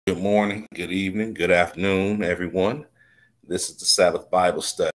Good morning, good evening, good afternoon, everyone. This is the Sabbath Bible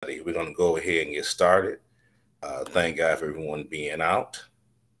study. We're going to go ahead and get started. Thank God for everyone being out.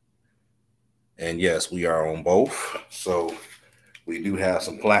 And yes, we are on both. So we do have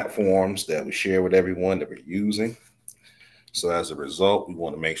some platforms that we share with everyone that we're using. So as a result, we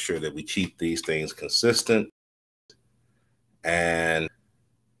want to make sure that we keep these things consistent and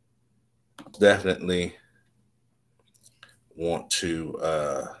definitely want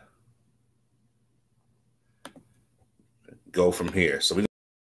to go from here. So we're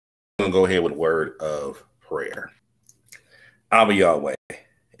going to go ahead with a word of prayer. Abba Yahweh,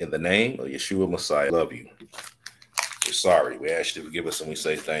 in the name of Yeshua Messiah, love you. We're sorry. We ask you to forgive us and we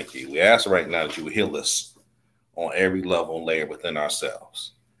say thank you. We ask right now that you will heal us on every level and layer within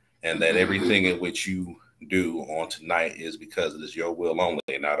ourselves, and that everything in which you do on tonight is because it is your will only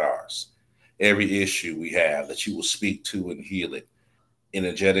and not ours. Every issue we have, that you will speak to and heal it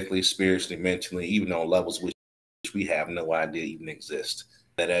energetically, spiritually, mentally, even on levels which we have no idea even exist.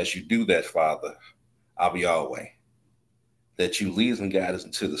 That as you do that, Father, I'll be Yahweh, that you lead and guide us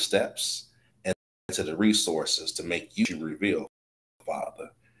into the steps and to the resources to make you reveal, Father.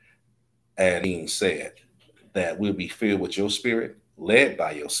 And being said, that we'll be filled with your spirit, led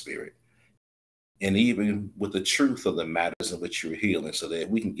by your spirit, and even with the truth of the matters in which you're healing, so that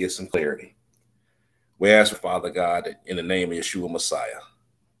we can get some clarity. We ask, Father God, that in the name of Yeshua Messiah,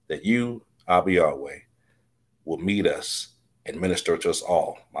 that you, Abba Yahweh, will meet us and minister to us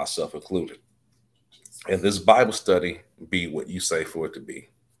all, myself included. And this Bible study be what you say for it to be.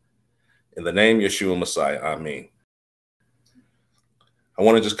 In the name of Yeshua Messiah, Amen. I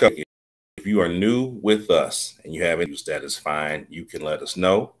want to just cover you. If you are new with us and you haven't used that, is fine. You can let us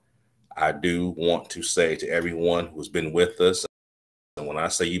know. I do want to say to everyone who's been with us, and when I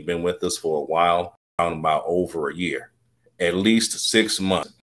say you've been with us for a while, I'm talking about over a year, at least 6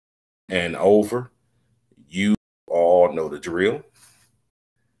 months and over, you all know the drill.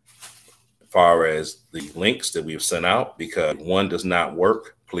 As far as the links that we've sent out, because one does not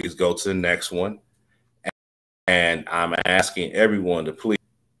work, please go to the next one. And I'm asking everyone to please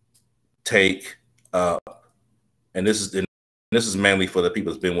take up, and this is mainly for the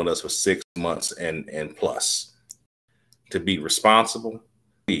people that's been with us for 6 months and plus, to be responsible.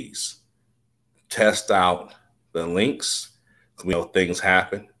 Please test out the links. We know things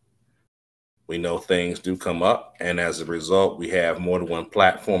happen. We know things do come up, and as a result, we have more than one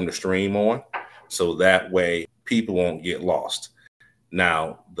platform to stream on, so that way people won't get lost.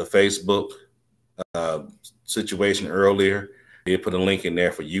 Now, the Facebook situation earlier, they put a link in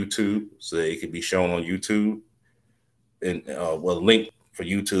there for YouTube so that it can be shown on YouTube. And the link for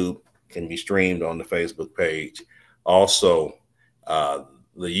YouTube can be streamed on the Facebook page. Also, the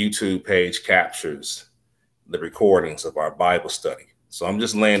YouTube page captures the recordings of our Bible study. So I'm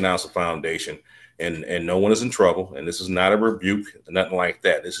just laying down some foundation, and no one is in trouble. And this is not a rebuke, nothing like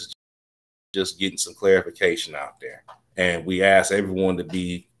that. This is just getting some clarification out there. And we ask everyone to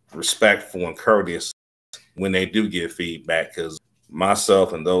be respectful and courteous when they do give feedback, because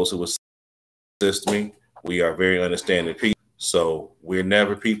myself and those who assist me, we are very understanding people. So we're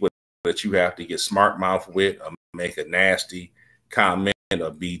never people that you have to get smart mouth with or make a nasty comment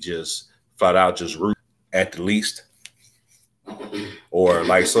or be just flat out just rude at the least. Or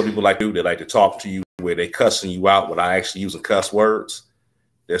like some people like to do, they like to talk to you where they cussing you out without actually using cuss words.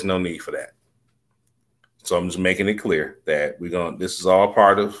 There's no need for that. So I'm just making it clear that this is all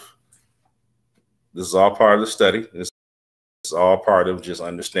part of the study. This is all part of just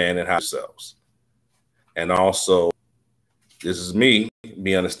understanding ourselves. And also, this is me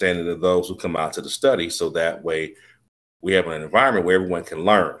understanding of those who come out to the study, so that way we have an environment where everyone can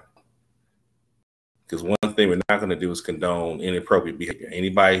learn. Because one thing we're not going to do is condone inappropriate behavior.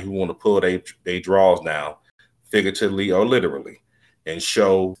 Anybody who want to pull their drawers down, figuratively or literally, and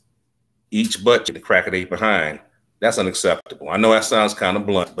show each butt in the crack of their behind, that's unacceptable. I know that sounds kind of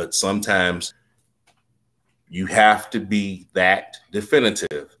blunt, but sometimes you have to be that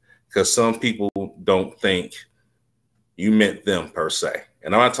definitive, because some people don't think you meant them per se.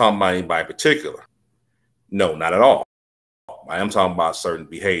 And I'm not talking about anybody in particular. No, not at all. I am talking about certain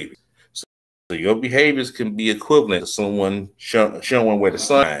behaviors. So your behaviors can be equivalent to someone showing where the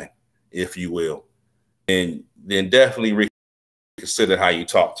sun, if you will, and then definitely reconsider how you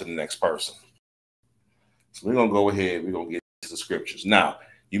talk to the next person. So we're gonna go ahead. We're gonna get to the scriptures. Now,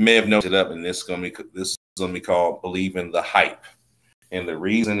 you may have noted up, and this is gonna be called believing the hype. And the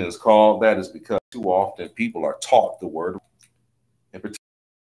reason it's called that is because too often people are taught the word in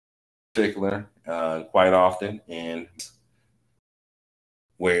particular, quite often, and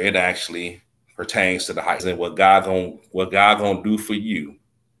where it actually pertains to the hype and what God gonna do for you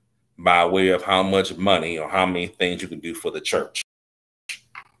by way of how much money or how many things you can do for the church.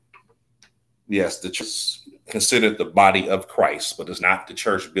 Yes, the church is considered the body of Christ, but it's not the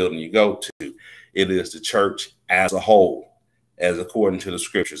church building you go to. It is the church as a whole, as according to the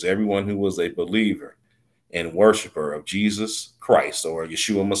scriptures. Everyone who was a believer and worshiper of Jesus Christ, or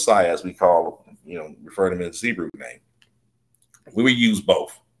Yeshua Messiah, as we call, refer to him in his Hebrew name. We would use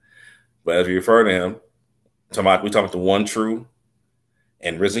both. But as we refer to him, we talk about the one true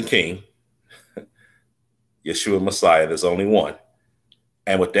and risen King, Yeshua Messiah. There's only one.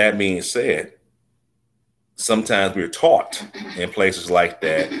 And with that being said, sometimes we're taught in places like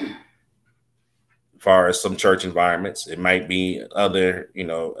that, as far as some church environments. It might be other,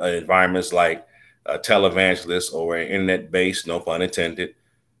 environments like televangelists or an internet-based, no pun intended,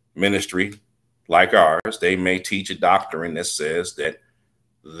 ministry like ours. They may teach a doctrine that says that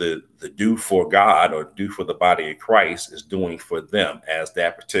the do for God or do for the body of Christ is doing for them as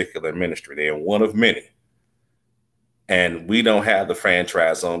that particular ministry. They are one of many. And we don't have the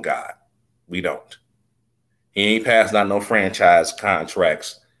franchise on God. We don't. He ain't passing out no franchise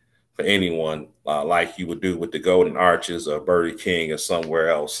contracts for anyone like you would do with the Golden Arches or Burger King or somewhere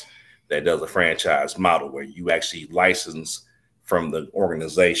else that does a franchise model where you actually license from the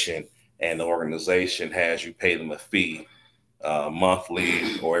organization and the organization has you pay them a fee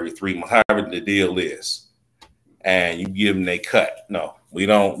monthly or every 3 months, however the deal is, and you give them a cut. No, we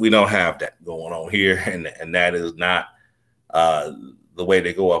don't have that going on here, and that is not the way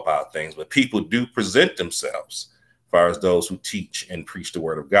they go about things. But people do present themselves, as far as those who teach and preach the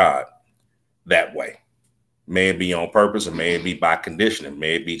word of God, that way. May it be on purpose, or may it be by conditioning,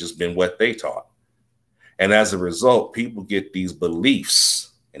 may it be just been what they taught. And as a result, people get these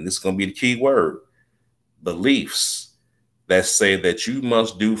beliefs, and this is going to be the key word, beliefs that say that you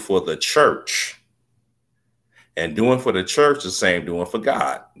must do for the church. And doing for the church is the same doing for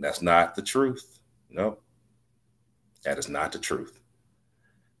God. That's not the truth. No, that is not the truth.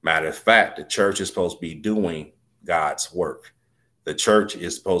 Matter of fact, the church is supposed to be doing God's work. The church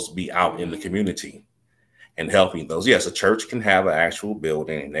is supposed to be out in the community and helping those. Yes, a church can have an actual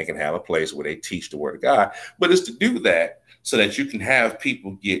building and they can have a place where they teach the word of God, but it's to do that so that you can have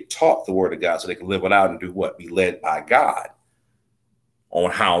people get taught the word of God so they can live it out and do what? Be led by God on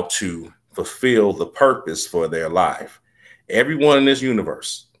how to fulfill the purpose for their life. Everyone in this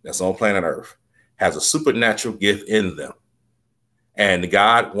universe that's on planet Earth has a supernatural gift in them. And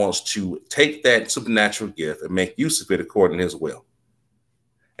God wants to take that supernatural gift and make use of it according to his will.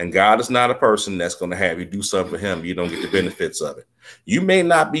 And God is not a person that's going to have you do something for him. You don't get the benefits of it. You may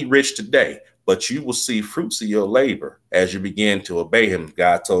not be rich today, but you will see fruits of your labor as you begin to obey him.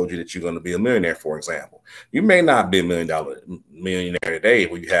 God told you that you're going to be a millionaire, for example. You may not be a millionaire today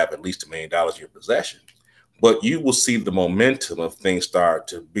where you have at least $1 million in your possession, but you will see the momentum of things start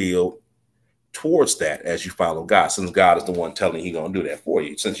to build towards that as you follow God, since God is the one telling you he's going to do that for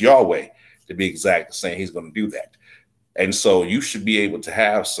you, since Yahweh, to be exact, is saying he's going to do that. And so you should be able to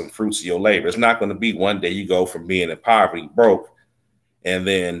have some fruits of your labor. It's not going to be one day you go from being in poverty, broke, and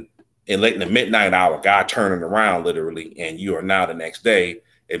then in the midnight hour, God turning around literally, and you are now the next day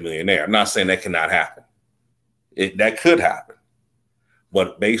a millionaire. I'm not saying that cannot happen. That could happen.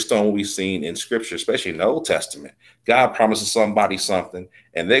 But based on what we've seen in scripture, especially in the Old Testament, God promises somebody something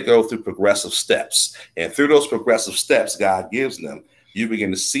and they go through progressive steps. And through those progressive steps God gives them, you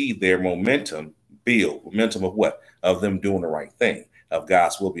begin to see their momentum build. Momentum of what? Of them doing the right thing, of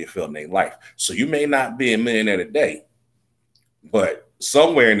God's will be fulfilled in their life. So you may not be a millionaire today, but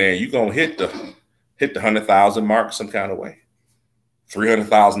somewhere in there, you're going to hit the 100,000 mark some kind of way,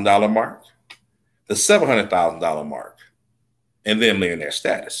 $300,000 mark, the $700,000 mark, and then millionaire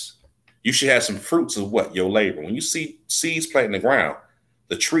status. You should have some fruits of what? Your labor. When you see seeds planted in the ground,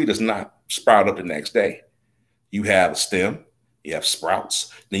 the tree does not sprout up the next day. You have a stem, you have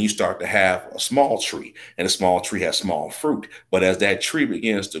sprouts, then you start to have a small tree, and a small tree has small fruit. But as that tree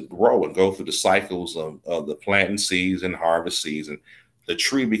begins to grow and go through the cycles of the planting season, harvest season, the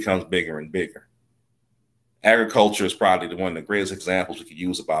tree becomes bigger and bigger. Agriculture is probably one of the greatest examples we could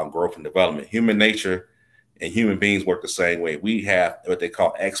use about growth and development. Human nature and human beings work the same way. We have what they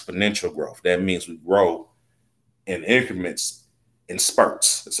call exponential growth. That means we grow in increments, in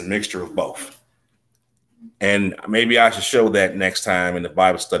spurts. It's a mixture of both. And maybe I should show that next time in the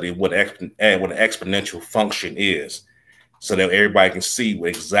Bible study what an exponential function is, so that everybody can see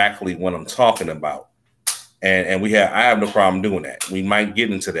exactly what I'm talking about. And I have no problem doing that. We might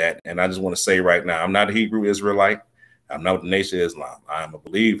get into that. And I just want to say right now, I'm not a Hebrew Israelite. I'm not with the Nation of Islam. I'm a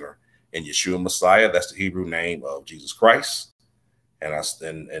believer in Yeshua Messiah. That's the Hebrew name of Jesus Christ.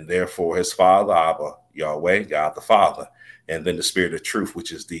 And therefore his father, Abba, Yahweh, God the Father, and then the Spirit of truth,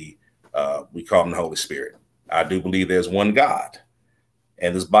 which is the we call him the Holy Spirit. I do believe there's one God,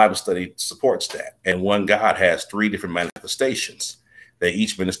 and this Bible study supports that. And one God has three different manifestations. They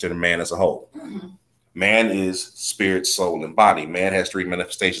each minister to man as a whole. Man is spirit, soul, and body. Man has three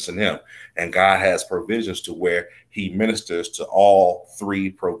manifestations in him. And God has provisions to where he ministers to all three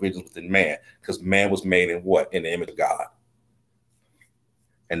provisions within man. Because man was made in what? In the image of God.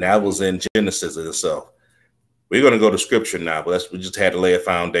 And that was in Genesis itself. We're going to go to scripture now, but we just had to lay a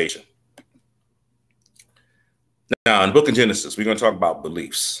foundation. Now, in the book of Genesis, we're going to talk about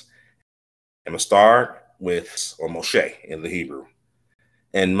beliefs. I'm going to start with, or Moshe in the Hebrew.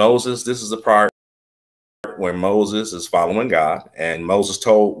 And Moses, this is the part where Moses is following God, and Moses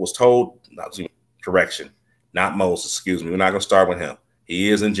was told, not Moses, excuse me. We're not going to start with him. He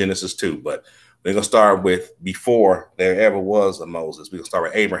is in Genesis 2, but we're going to start with before there ever was a Moses. We're going to start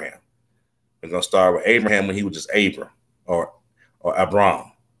with Abraham. We're going to start with Abraham when he was just Abram or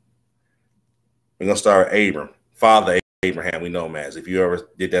Abram. We're going to start with Abram, Father Abraham, we know him as. If you ever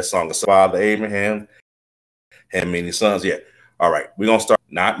did that song, Father Abraham, had many sons. Yeah. All right. We're going to start,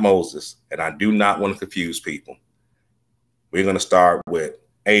 not Moses, and I do not want to confuse people. We're going to start with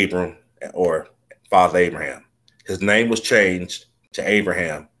Abram or Father Abraham. His name was changed to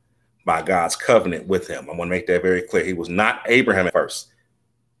Abraham by God's covenant with him. I want to make that very clear. He was not Abraham at first.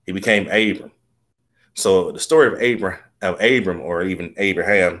 He became Abram. So the story of Abram or even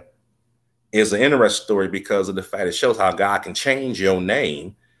Abraham is an interesting story because of the fact it shows how God can change your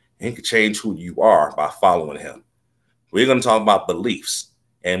name and he can change who you are by following him. We're going to talk about beliefs.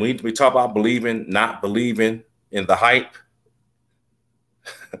 And we talk about believing, not believing in the hype.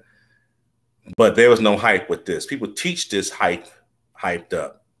 But there was no hype with this. People teach this hyped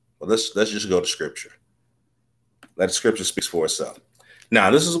up. Well, let's just go to scripture. Let the scripture speak for itself. Now,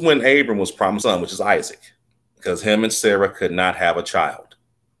 this is when Abram was promised a son, which is Isaac, because him and Sarah could not have a child.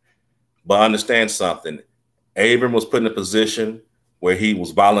 But understand something. Abram was put in a position where he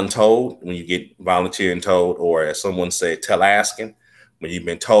was voluntold, when you get volunteering told, or as someone said, tell asking, when you've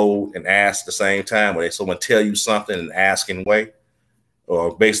been told and asked at the same time, where someone tell you something and asking way,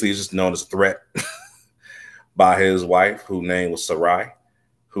 or basically it's just known as a threat by his wife, whose name was Sarai,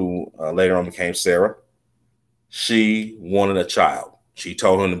 who later on became Sarah. She wanted a child. She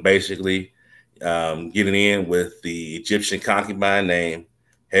told him to basically get it in with the Egyptian concubine named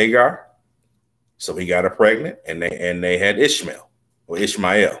Hagar. So he got her pregnant, and they had Ishmael. Or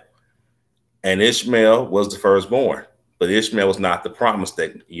Ishmael. And Ishmael was the firstborn, but Ishmael was not the promise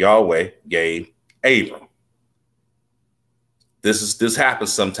that Yahweh gave Abram. This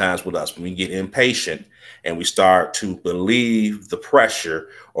happens sometimes with us when we get impatient and we start to believe the pressure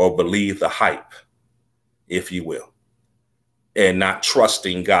or believe the hype, if you will, and not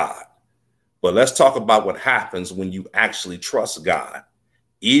trusting God. But let's talk about what happens when you actually trust God,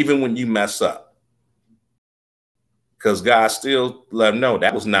 even when you mess up. Because God still let him know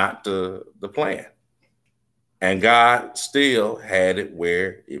that was not the plan. And God still had it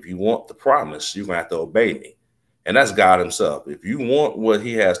where if you want the promise, you're going to have to obey me. And that's God himself. If you want what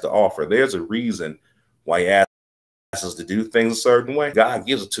he has to offer, there's a reason why he asks us to do things a certain way. God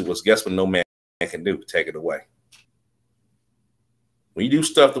gives it to us. Guess what no man can do? Take it away. When you do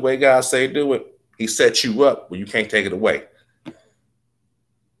stuff the way God say do it, he sets you up where you can't take it away.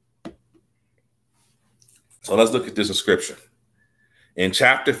 So let's look at this in scripture. In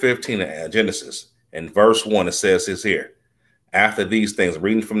chapter 15 of Genesis, in verse 1, it says this here. After these things,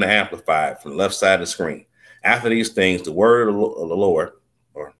 reading from the Amplified, from the left side of the screen. After these things, the word of the Lord,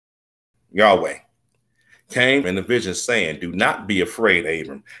 or Yahweh, came in a vision saying, do not be afraid,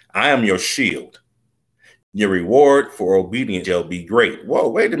 Abram. I am your shield. Your reward for obedience shall be great. Whoa,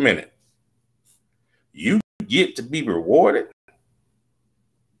 wait a minute. You get to be rewarded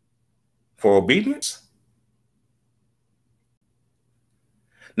for obedience?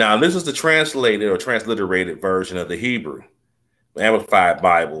 Now, this is the translated or transliterated version of the Hebrew, the Amplified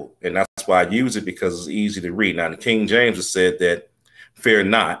Bible, and that's why I use it because it's easy to read. Now, the King James has said that, fear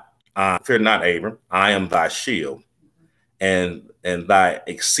not, Abram, I am thy shield and thy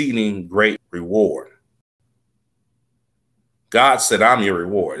exceeding great reward. God said, I'm your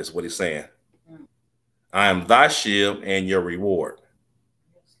reward, is what he's saying. I am thy shield and your reward.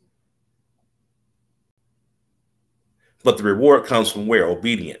 But the reward comes from where?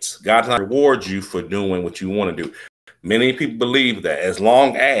 Obedience. God does not reward you for doing what you want to do. Many people believe that as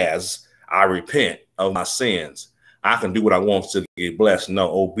long as I repent of my sins, I can do what I want to get blessed.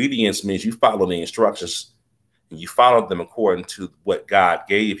 No, obedience means you follow the instructions and you follow them according to what God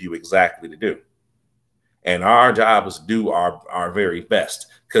gave you exactly to do. And our job is to do our very best.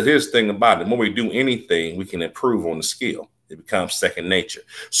 Because here's the thing about it. The more we do anything, we can improve on the skill. It becomes second nature.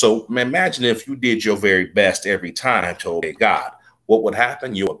 So imagine if you did your very best every time to obey God. What would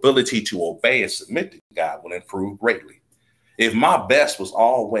happen? Your ability to obey and submit to God will improve greatly. If my best was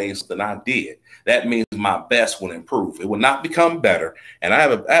always than I did, that means my best will improve. It will not become better. And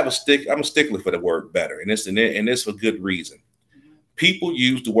I'm a stickler for the word better. And it's for good reason. People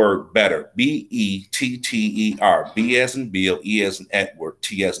use the word better, B-E-T-T-E-R, B as in Bill, E as in Edward,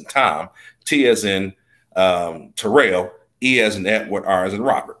 T as in Tom, T as in Terrell, E as in Edward, R as in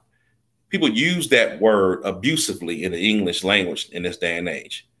Robert. People use that word abusively in the English language in this day and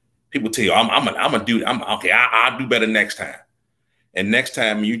age. People tell you, I'll do better next time. And next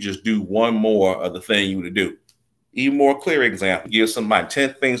time you just do one more of the thing you would do. Even more clear example, give somebody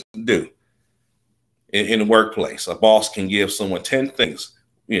 10 things to do in the workplace. A boss can give someone 10 things.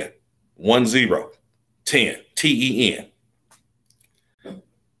 Yeah. 1, 0, 10, T-E-N.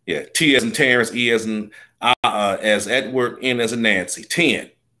 Yeah. T as in Terrence, E as in as Edward, N as in Nancy, 10.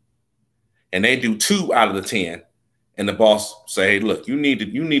 And they do 2 out of the 10. And the boss say, hey, look, you need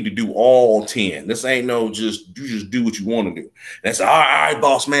to do all 10. This ain't no you just do what you want to do. And say, all right,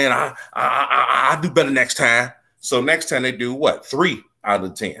 boss man, I do better next time. So next time they do what? 3 out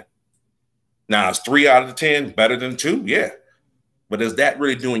of 10. Now, is 3 out of the 10 better than 2? Yeah. But is that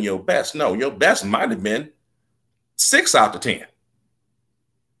really doing your best? No, your best might have been 6 out of 10.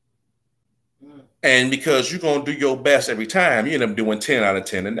 And because you're going to do your best every time, you end up doing 10 out of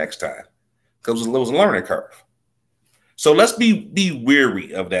 10 the next time because it was a learning curve. So let's be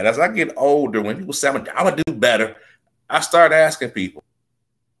weary of that. As I get older, when people say, I'm going to do better, I start asking people,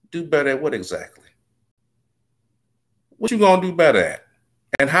 do better at what exactly? What you going to do better at?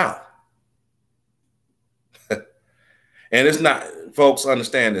 And how? And it's not, folks,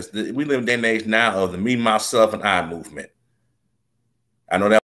 understand this. We live in a day and age now of the me, myself, and I movement. I know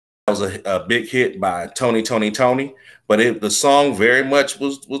that was a big hit by Tony, but the song very much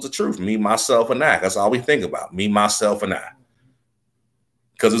was the truth. Me, myself, and I. That's all we think about. Me, myself, and I.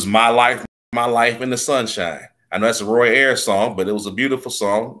 Because it's my life in the sunshine. I know that's a Roy Ayers song, but it was a beautiful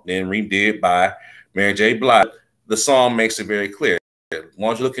song, then redid by Mary J. Blige. The song makes it very clear. Why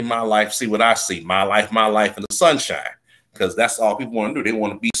don't you look at my life, see what I see? My life in the sunshine. Because that's all people want to do. They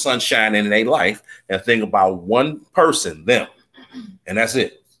want to be sunshine in their life and think about one person, them. And that's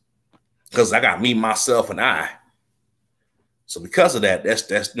it. Because I got me, myself, and I. So because of that, that's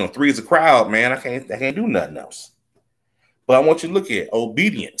 3 is a crowd, man. I can't do nothing else. But I want you to look at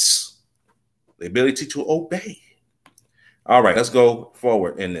obedience, the ability to obey. All right, let's go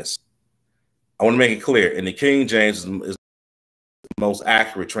forward in this. I want to make it clear. In the King James is the most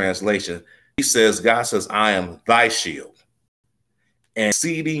accurate translation. God says, I am thy shield and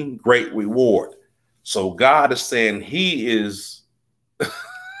exceeding great reward. So God is saying he is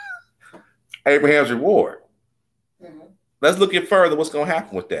Abraham's reward. Let's look at further what's going to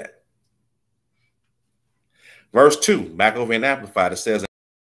happen with that. Verse 2, back over in Amplified, it says,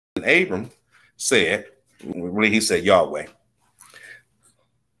 and Abram said, really he said Yahweh,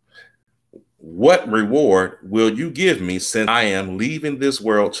 what reward will you give me since I am leaving this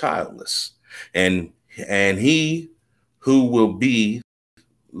world childless? And he who will be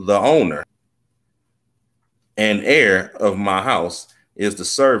the owner and heir of my house is the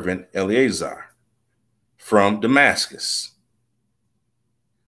servant Eleazar from Damascus.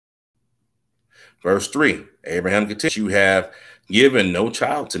 Verse 3, Abraham continues, you have given no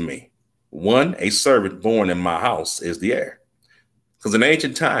child to me. One, a servant born in my house is the heir. Because in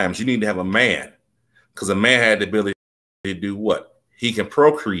ancient times, you need to have a man. Because a man had the ability to do what? He can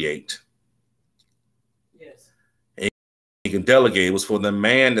procreate. Yes. And he can delegate. It was for the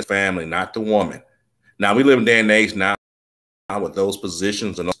man, the family, not the woman. Now, we live in a day and age now with those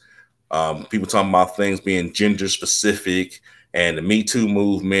positions and people talking about things being gender specific and the Me Too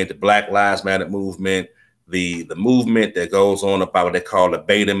movement, the Black Lives Matter movement, the movement that goes on about what they call the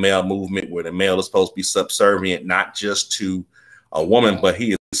beta male movement, where the male is supposed to be subservient, not just to a woman, but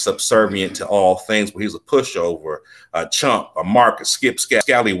he is subservient to all things, where he's a pushover, a chump, a mark, a skip,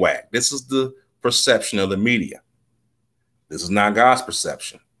 scallywag. This is the perception of the media. This is not God's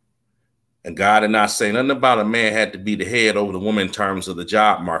perception. And God did not say nothing about a man had to be the head over the woman in terms of the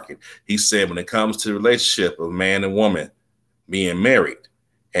job market. He said when it comes to the relationship of man and woman being married,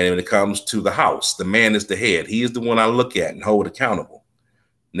 and when it comes to the house, the man is the head. He is the one I look at and hold accountable.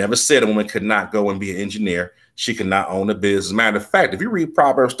 Never said a woman could not go and be an engineer. She could not own a business. Matter of fact, if you read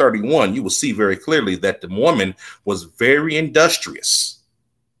Proverbs 31, you will see very clearly that the woman was very industrious,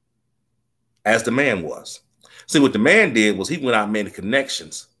 as the man was. See, what the man did was he went out and made the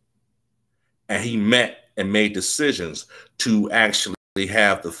connections, and he met and made decisions to actually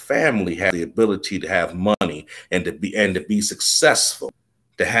have the family have the ability to have money and to be successful,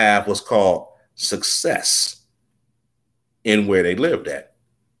 to have what's called success in where they lived at.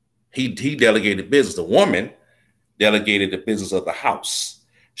 He delegated business. The woman delegated the business of the house.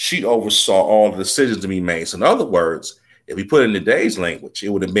 She oversaw all the decisions to be made. So in other words, if we put it in today's language, it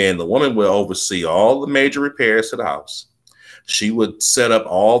would have been the woman will oversee all the major repairs to the house. She would set up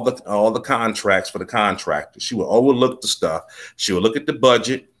all the contracts for the contractors. She would overlook the stuff. She would look at the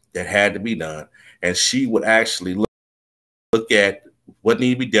budget that had to be done. And she would actually look at what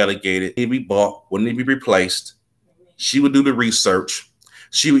needed to be delegated, what needed to be bought, what needed to be replaced. She would do the research.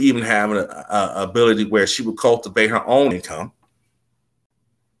 She would even have an ability where she would cultivate her own income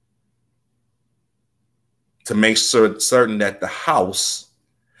to make certain that the house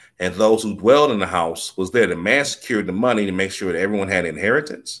and those who dwelled in the house was there. The man secured the money to make sure that everyone had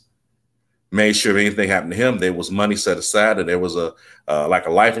inheritance, made sure if anything happened to him, there was money set aside, and there was like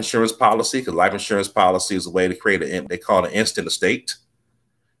a life insurance policy, because life insurance policy is a way to create they call it an instant estate.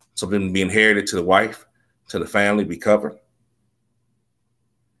 Something to be inherited to the wife, to the family, be covered.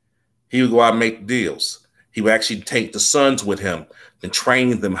 He would go out and make deals. He would actually take the sons with him and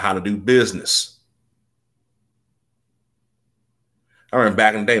train them how to do business. I remember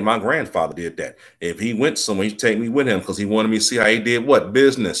back in the day, my grandfather did that. If he went somewhere, he'd take me with him because he wanted me to see how he did what?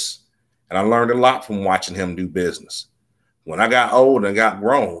 Business. And I learned a lot from watching him do business. When I got old and got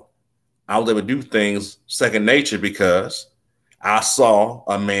grown, I was able to do things second nature because I saw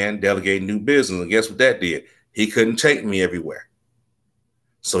a man delegating new business. And guess what that did? He couldn't take me everywhere.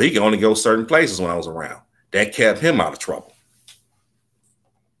 So he could only go certain places when I was around. That kept him out of trouble.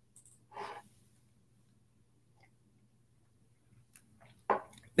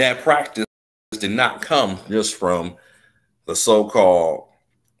 That practice did not come just from the so-called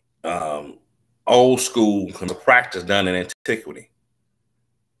old school practice done in antiquity.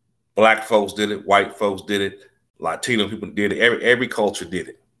 Black folks did it, white folks did it, Latino people did it, every culture did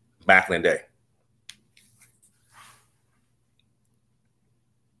it back in the day.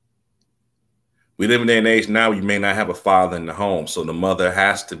 We live in an age now where you may not have a father in the home, so the mother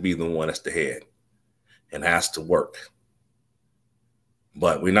has to be the one that's the head and has to work.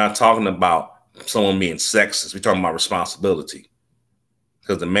 But we're not talking about someone being sexist. We're talking about responsibility,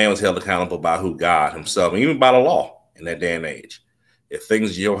 because the man was held accountable by who? God himself, and even by the law in that day and age. If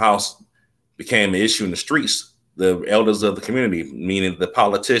things in your house became an issue in the streets, the elders of the community, meaning the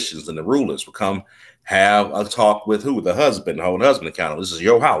politicians and the rulers, would come have a talk with who? The husband, hold the husband accountable. This is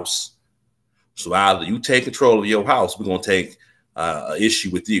your house. So either you take control of your house, we're going to take an issue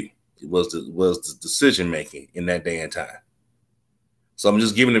with you. It was the decision making in that day and time. So I'm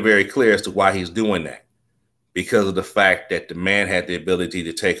just giving it very clear as to why he's doing that. Because of the fact that the man had the ability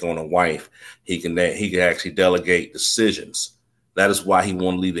to take on a wife, he can actually delegate decisions. That is why he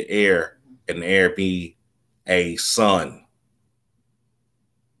wanted to leave the heir, and the heir be a son.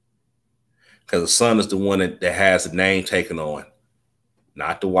 Because the son is the one that has the name taken on,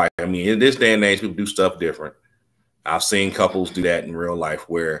 not the wife. I mean, in this day and age, people do stuff different. I've seen couples do that in real life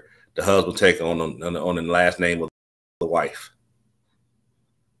where the husband take on the last name of the wife.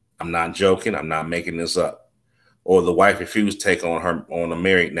 I'm not joking. I'm not making this up. Or the wife refused to take on a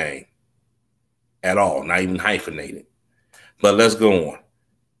married name at all, not even hyphenated. But let's go on.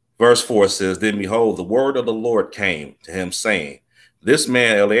 Verse 4 says, then behold, the word of the Lord came to him, saying, this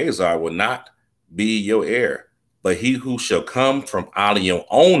man Eleazar will not be your heir, but he who shall come from out of your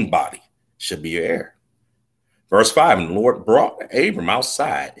own body shall be your heir. Verse 5, and the Lord brought Abram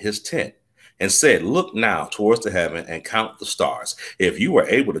outside his tent and said, look now towards the heaven and count the stars, if you are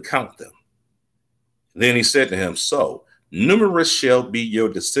able to count them. Then he said to him, so numerous shall be your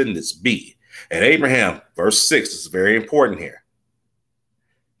descendants be. And Abraham, verse 6, is very important here.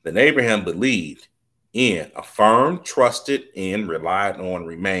 Then Abraham believed in, affirmed, trusted in, relied on,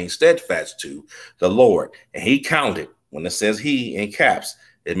 remained steadfast to the Lord. And he counted, when it says he in caps,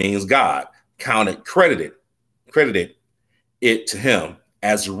 it means God, counted, credited it to him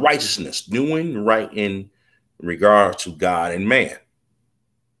as righteousness, doing right in regard to God and man.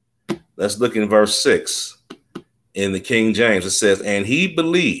 Let's look in verse 6 in the King James. It says, and he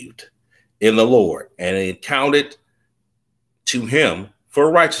believed in the Lord, and it counted to him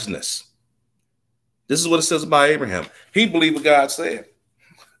for righteousness. This is what it says about Abraham. He believed what God said.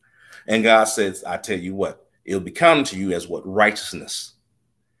 And God says, I tell you what, it'll be counted to you as what? Righteousness.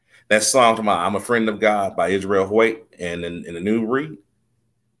 That song, I'm a friend of God by Israel Hoyt, and in the New Read,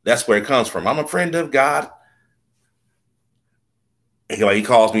 that's where it comes from. I'm a friend of God. He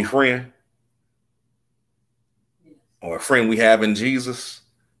calls me friend, or a friend we have in Jesus.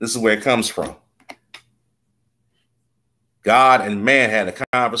 This is where it comes from. God and man had a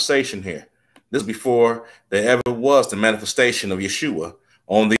conversation here. This is before there ever was the manifestation of Yeshua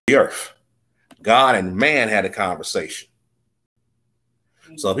on the earth. God and man had a conversation.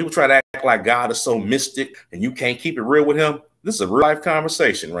 So people try to act like God is so mystic and you can't keep it real with him. This is a real life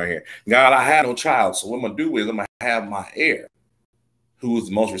conversation right here. God, I had no child. So what I'm going to do is I'm going to have my heir, who is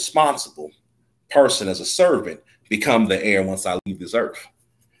the most responsible person as a servant, become the heir once I leave this earth.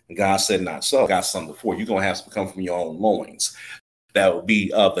 And God said, not so. I got something before. You're going to have to come from your own loins. That will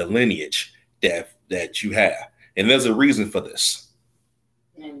be of the lineage that you have. And there's a reason for this.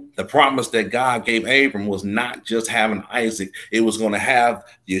 The promise that God gave Abram was not just having Isaac. It was going to have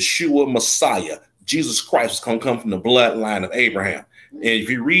Yeshua Messiah. Jesus Christ was going to come from the bloodline of Abraham. And if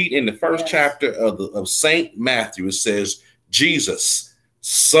you read in the first chapter of St. Matthew, it says, Jesus,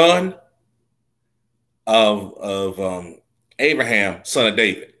 son of Abraham, son of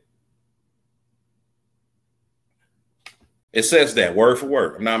David. It says that word for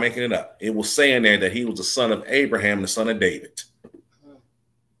word. I'm not making it up. It was saying there that he was the son of Abraham, the son of David.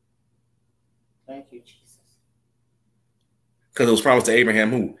 Thank you, Jesus. Because it was promised to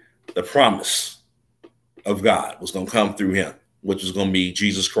Abraham who? The promise of God was going to come through him, which was going to be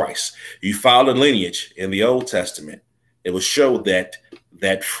Jesus Christ. You follow the lineage in the Old Testament, it will show that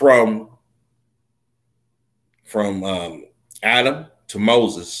from Adam to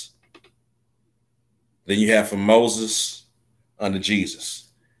Moses, then you have from Moses unto Jesus.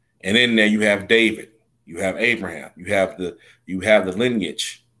 And in there you have David, you have Abraham, you have the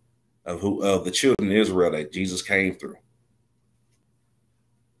lineage of the children of Israel that Jesus came through.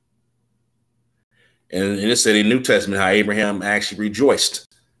 And it said in the New Testament how Abraham actually rejoiced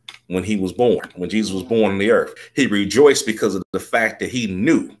when he was born, when Jesus was born on the earth. He rejoiced because of the fact that he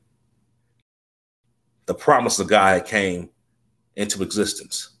knew the promise of God came into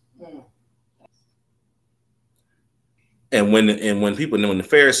existence. And when the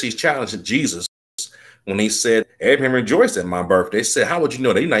Pharisees challenged Jesus, when he said, Abraham rejoiced at my birth, they said, how would you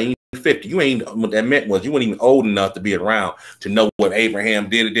know that? You're not even 50. You ain't, what that meant was you weren't even old enough to be around to know what Abraham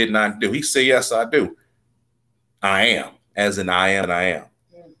did or did not do. He said, yes, I do. I am, as in I am and I am.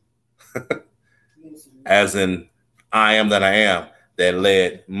 As in I am that I am that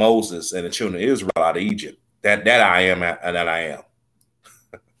led Moses and the children of Israel out of Egypt. That I am and that I am.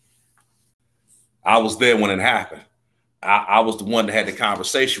 I was there when it happened. I was the one that had the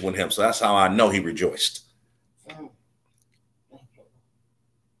conversation with him. So that's how I know he rejoiced.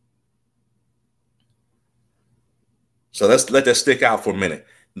 So let's let that stick out for a minute.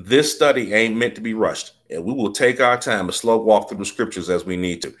 This study ain't meant to be rushed, and we will take our time and slow walk through the scriptures as we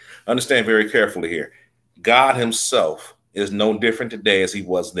need to. Understand very carefully here. God himself is no different today as he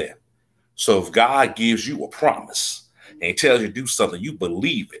was then. So if God gives you a promise and he tells you to do something, you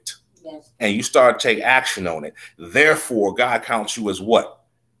believe it. Yes. And you start to take action on it. Therefore, God counts you as what?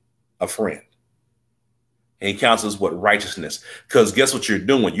 A friend. And he counts as what? Righteousness. Because guess what you're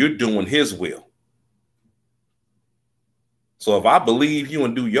doing? You're doing his will. So if I believe you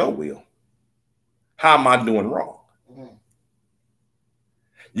and do your will, how am I doing wrong? Mm-hmm.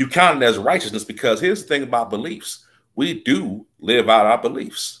 You count it as righteousness because here's the thing about beliefs. We do live out our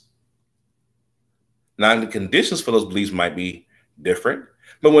beliefs. Now, the conditions for those beliefs might be different,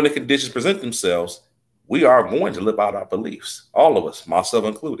 but when the conditions present themselves, we are going to live out our beliefs. All of us, myself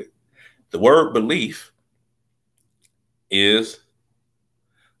included. The word belief is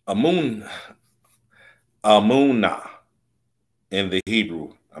amunah in the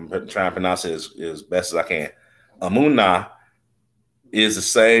Hebrew. I'm trying to pronounce it as best as I can. Amunah is has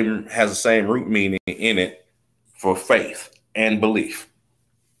the same root meaning in it for faith and belief.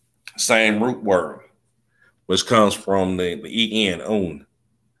 Same root word, which comes from the en, un.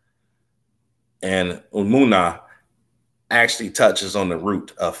 And umunah actually touches on the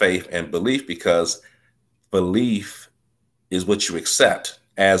root of faith and belief because belief is what you accept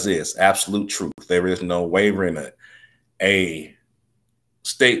as is, absolute truth. There is no wavering in it. A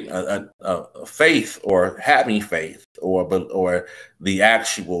faith or having faith or the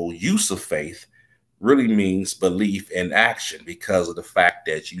actual use of faith really means belief in action because of the fact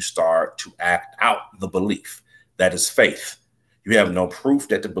that you start to act out the belief. That is faith. You have no proof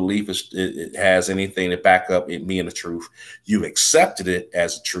that the belief it has anything to back up it being the truth. You accepted it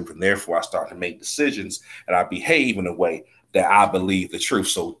as the truth, and therefore I start to make decisions and I behave in a way that I believe the truth.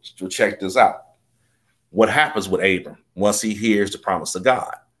 So check this out. What happens with Abram once he hears the promise of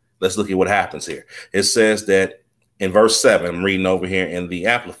God? Let's look at what happens here. It says that in verse 7, I'm reading over here in the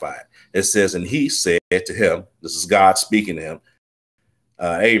Amplified. It says, and he said to him, this is God speaking to him,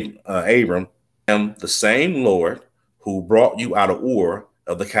 Abram, the same Lord who brought you out of Ur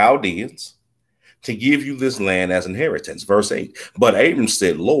of the Chaldeans to give you this land as inheritance. Verse 8. But Abram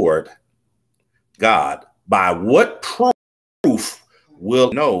said, Lord God, by what proof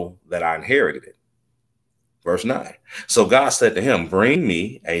will know that I inherited it? Verse 9. So God said to him, bring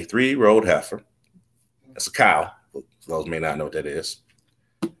me a 3-year-old heifer. That's a cow. Those may not know what that is.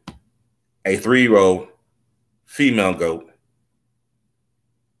 A 3-year-old female goat.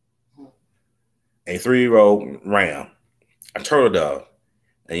 A 3-year-old ram. A turtle dove.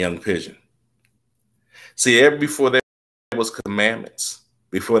 A young pigeon. See, before there was commandments,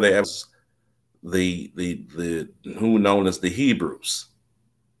 before there was the who known as the Hebrews,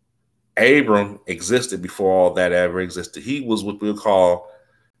 Abram existed before all that ever existed. He was what we'll call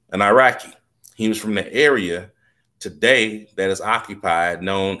an Iraqi. He was from the area today that is occupied,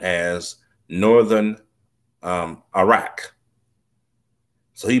 known as northern Iraq.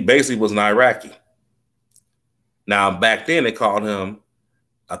 So he basically was an Iraqi. Now, back then they called him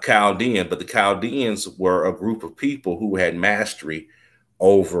a Chaldean, but the Chaldeans were a group of people who had mastery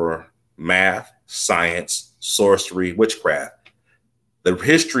over math, science, sorcery, witchcraft. The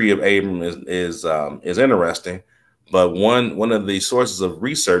history of Abram is interesting, but one of the sources of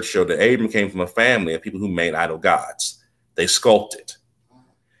research showed that Abram came from a family of people who made idol gods. They sculpted,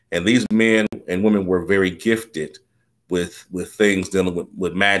 and these men and women were very gifted with things dealing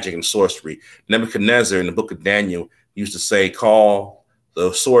with magic and sorcery. Nebuchadnezzar in the book of Daniel used to say, "Call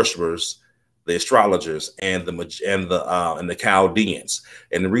the sorcerers, the astrologers, and the Chaldeans."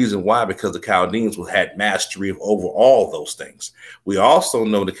 And the reason why, because the Chaldeans had mastery over all those things. We also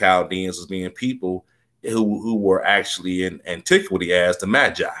know the Chaldeans as being people who were actually in antiquity as the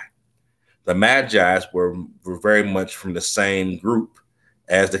Magi. The Magi's were very much from the same group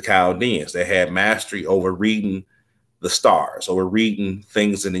as the Chaldeans. They had mastery over reading the stars, over reading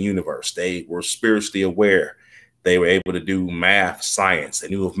things in the universe. They were spiritually aware. They were able to do math, science. They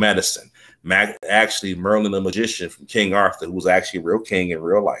knew of medicine. Actually, Merlin the magician from King Arthur, who was actually a real king in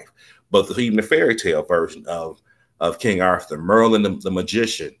real life, but even the fairy tale version of King Arthur, Merlin the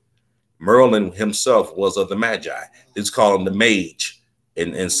magician, Merlin himself was of the Magi. They just call him the mage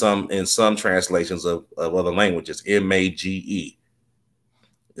in some translations of other languages, M-A-G-E.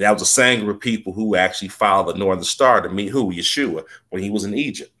 That was a same group of people who actually followed the Northern Star to meet who? Yeshua, when he was in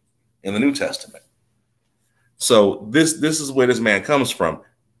Egypt in the New Testament. So this is where this man comes from.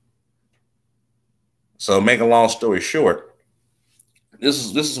 So make a long story short, this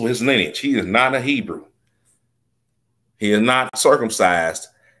is his lineage. He is not a Hebrew. He is not circumcised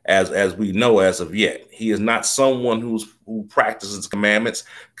as we know as of yet. He is not someone who practices commandments,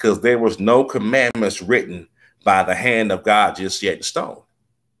 because there was no commandments written by the hand of God just yet in stone.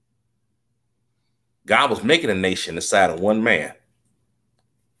 God was making a nation inside of one man.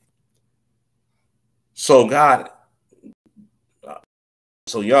 So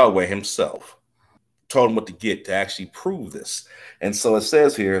Yahweh himself told him what to get to actually prove this. And so it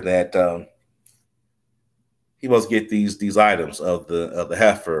says here that he must get these items of the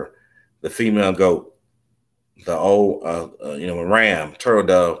heifer, the female goat, the old a ram, turtle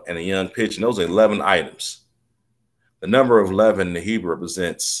dove, and a young pigeon. Those are 11 items. The number of 11 in the Hebrew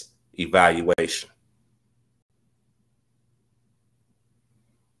represents evaluation.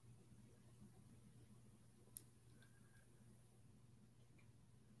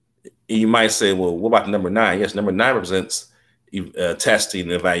 You might say, well, what about the number 9? Yes, number 9 represents testing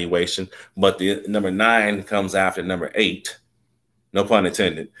and evaluation, but the number 9 comes after number 8. No pun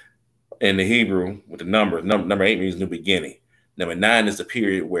intended. In the Hebrew, with the number 8 means new beginning. Number 9 is the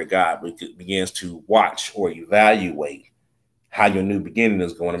period where God begins to watch or evaluate how your new beginning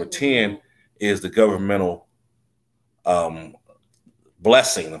is going. Number 10 is the governmental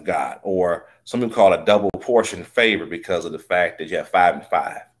blessing of God, or some people call it a double portion favor, because of the fact that you have 5 and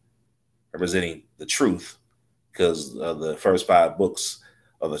 5. Representing the truth, because of the first 5 books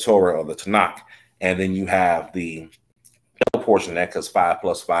of the Torah or the Tanakh. And then you have the double portion of that, because 5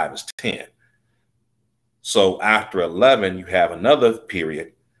 plus 5 is 10. So after 11, you have another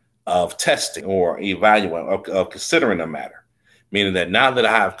period of testing or evaluating, of considering a matter. Meaning that now that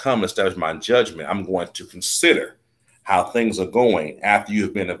I have come and established my judgment, I'm going to consider how things are going after you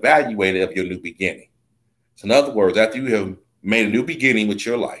have been evaluated of your new beginning. So in other words, after you have made a new beginning with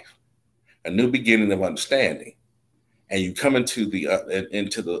your life, a new beginning of understanding, and you come into the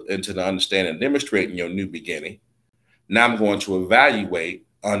understanding and demonstrating your new beginning. Now I'm going to evaluate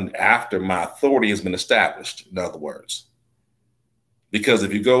after my authority has been established. In other words, because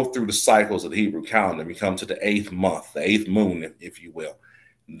if you go through the cycles of the Hebrew calendar, you come to the 8th month, the 8th moon, if you will.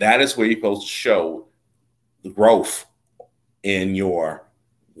 That is where you're supposed to show the growth in your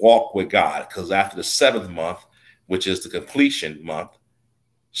walk with God. Because after the 7th month, which is the completion month,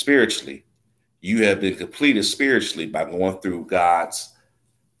 spiritually, you have been completed spiritually by going through God's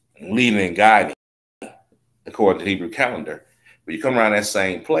leading and guiding according to the Hebrew calendar. But you come around that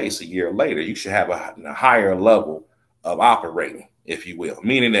same place a year later, you should have a higher level of operating, if you will,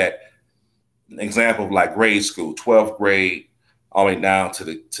 meaning that an example of like grade school, 12th grade, all the way down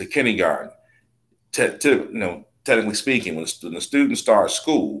to kindergarten. Technically speaking, when the students start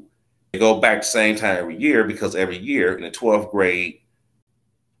school, they go back the same time every year, because every year in the 12th grade,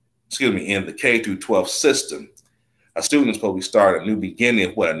 in the K through 12 system, a student is supposed to start a new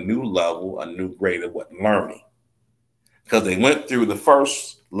beginning, a new level, a new grade of learning. Because they went through the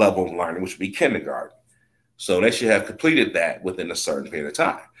first level of learning, which would be kindergarten. So they should have completed that within a certain period of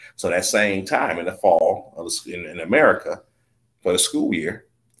time. So that same time in the fall in America for the school year,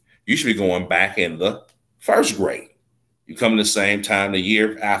 you should be going back in the first grade. You come in the same time the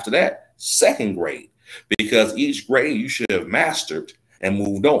year after that, second grade, because each grade you should have mastered and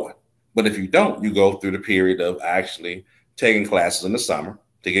moved on. But if you don't, you go through the period of actually taking classes in the summer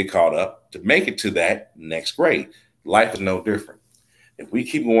to get caught up to make it to that next grade. Life is no different. If we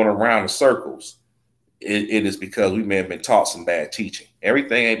keep going around in circles, it is because we may have been taught some bad teaching.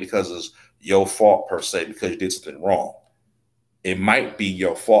 Everything ain't because it's your fault per se, because you did something wrong. It might be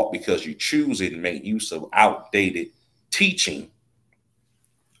your fault because you choose to make use of outdated teaching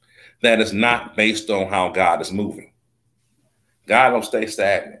that is not based on how God is moving. God don't stay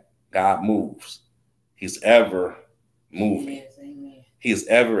stagnant. God moves. He's ever moving. Yes, amen. He is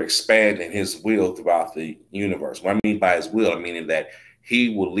ever expanding his will throughout the universe. What I mean by his will, I mean that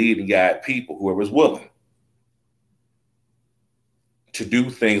he will lead and guide people, whoever is willing, to do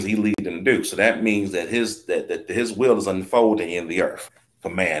things he leads them to do. So that means that his will is unfolding in the earth for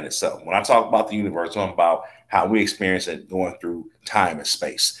man itself. When I talk about the universe, I'm talking about how we experience it going through time and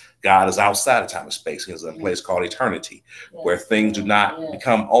space. God is outside of time and space. He's in a place called eternity, where things do not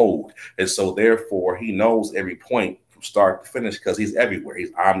become old. And so therefore he knows every point from start to finish, because he's everywhere.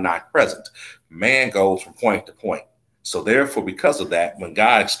 He's omnipresent. Man goes from point to point. So therefore, because of that, when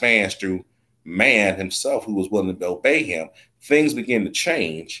God expands through man himself, who was willing to obey him, things begin to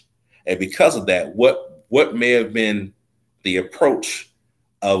change. And because of that, what may have been the approach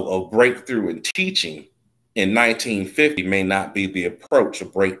of breakthrough in teaching in 1950 may not be the approach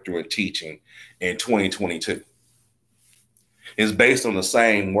of breakthrough in teaching in 2022. It's based on the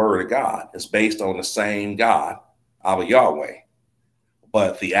same word of God. It's based on the same God, Abba Yahweh.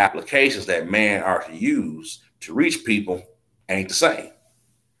 But the applications that man are to use to reach people ain't the same.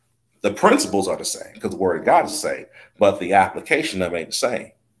 The principles are the same because the word of God is the same, but the application of it ain't the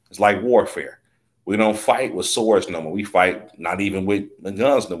same. It's like warfare. We don't fight with swords no more. We fight not even with the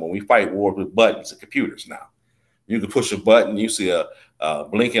guns no more. We fight war with buttons and computers now. You can push a button, you see a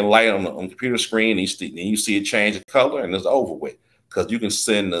blinking light on the computer screen, and you see it change the color, and it's over with. Because you can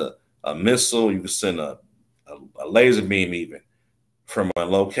send a missile, you can send a laser beam even from a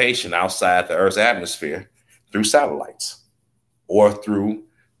location outside the Earth's atmosphere through satellites or through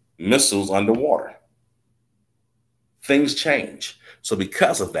missiles underwater. Things change. So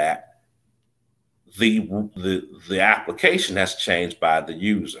because of that, the application has changed by the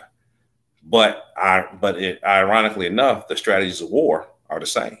user. But ironically enough, the strategies of war are the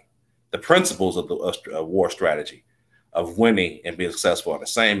same. The principles of the war strategy of winning and being successful are the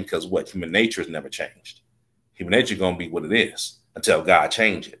same, because what human nature has never changed. Human nature is going to be what it is until God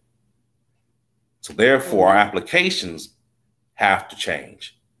changes it. So therefore, our applications have to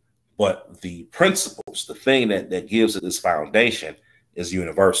change. But the principles, the thing that gives it this foundation, is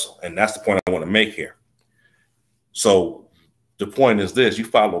universal. And that's the point I want to make here. So the point is this: you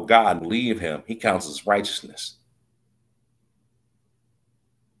follow God and believe him, he counts as righteousness.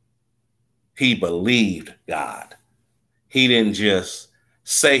 He believed God. He didn't just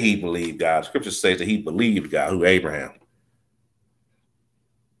say he believed God. Scripture says that he believed God. Who? Abraham.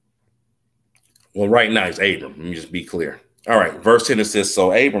 Well, right now he's Abram. Let me just be clear. All right, verse 10, it says,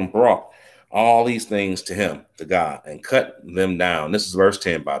 so Abram brought all these things to him, to God, and cut them down. This is verse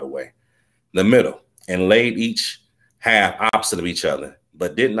 10, by the way, the middle, and laid each half opposite of each other,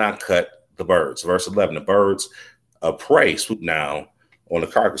 but did not cut the birds. Verse 11, the birds of prey swooped down on the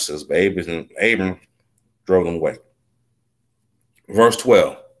carcasses, but Abram drove them away. Verse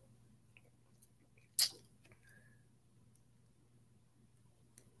 12.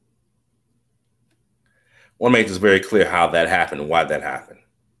 I want to make this very clear how that happened and why that happened.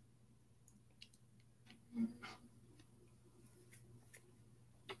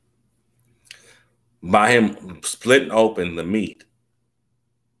 By him splitting open the meat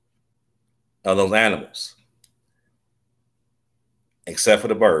of those animals, except for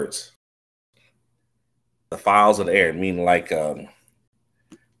the birds, the fowls of the air, meaning like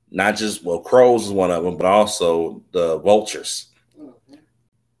Not just, well, crows is one of them, but also the vultures.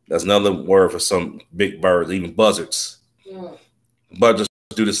 That's another word for some big birds, even buzzards. Buzzards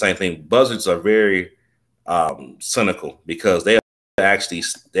do the same thing. Buzzards are very cynical because they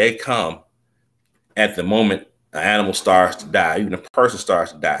come at the moment an animal starts to die, even a person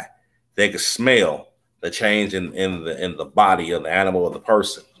starts to die. They can smell the change in the body of the animal or the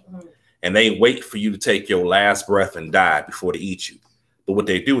person. And they wait for you to take your last breath and die before they eat you. But what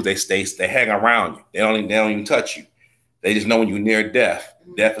they do is they hang around you. They don't even touch you. They just know when you're near death.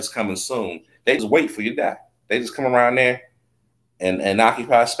 Death is coming soon. They just wait for you to die. They just come around there and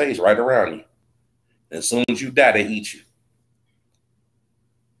occupy space right around you. And as soon as you die, they eat you.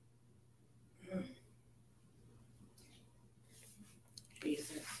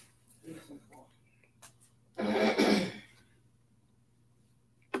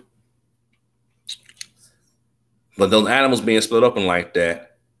 But those animals being split open like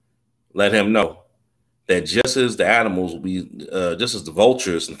that, let him know that just as the animals, just as the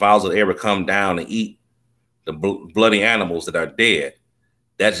vultures and fowls of the air come down and eat the bloody animals that are dead,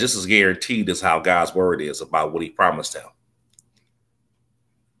 that's just as guaranteed as how God's word is about what he promised him.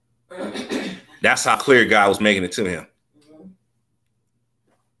 That's how clear God was making it to him.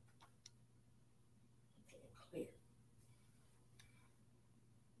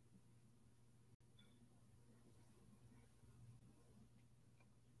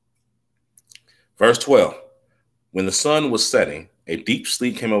 Verse 12, when the sun was setting, a deep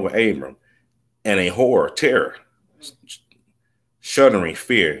sleep came over Abram, and a horror, terror, shuddering,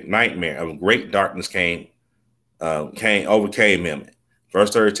 fear, nightmare of great darkness overcame him. Verse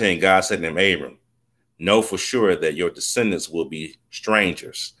 13, God said to him, Abram, know for sure that your descendants will be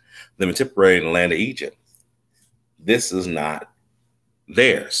strangers, living temporarily in the land of Egypt. This is not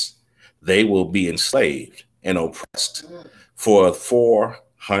theirs. They will be enslaved and oppressed for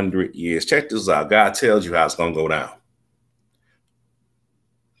 400 years. Check this out. God tells you how it's going to go down.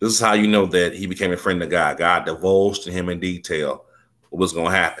 This is how you know that he became a friend of God. God divulged to him in detail what was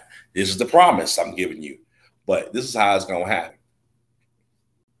going to happen. This is the promise I'm giving you, but this is how it's going to happen.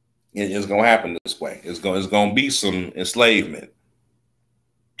 It's going to happen this way. It's going to be some enslavement.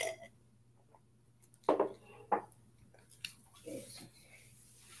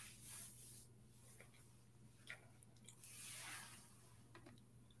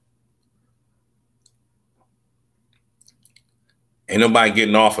 Ain't nobody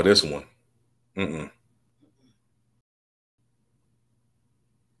getting off of this one.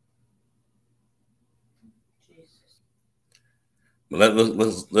 But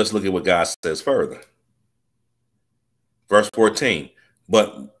let's look at what God says further. Verse 14,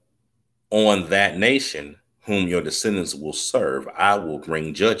 but on that nation whom your descendants will serve, I will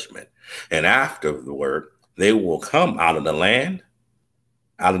bring judgment. And afterward, they will come out of that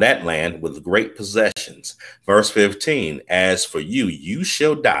land with great possessions. Verse 15, as for you, you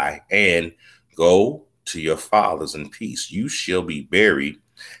shall die and go to your fathers in peace. You shall be buried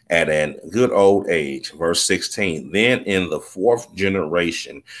at a good old age. Verse 16, then in the fourth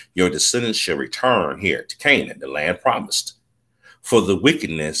generation, your descendants shall return here to Canaan, the land promised. For the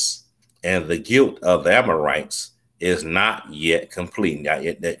wickedness and the guilt of the Amorites is not yet complete, not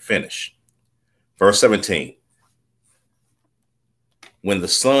yet finished. Verse 17, when the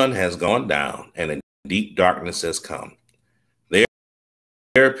sun has gone down and a deep darkness has come, there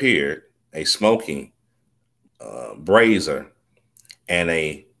appeared a smoking brazier and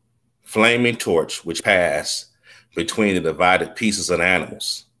a flaming torch which passed between the divided pieces of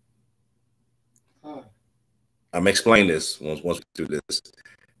animals. I'm explaining this once we do this.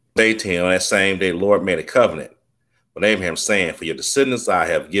 Say to him, on that same day, the Lord made a covenant with Abraham, saying, for your descendants I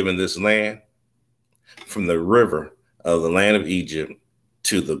have given this land, from the river of the land of Egypt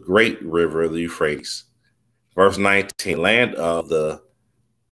to the great river of the Euphrates. Verse 19, land of the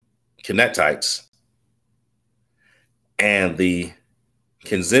Kenetites and the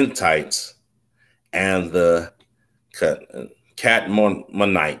Kenzentites and the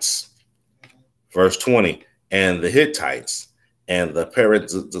Cadmonites. Verse 20, and the Hittites and the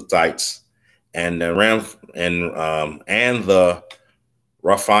Perizzites and the Rephaim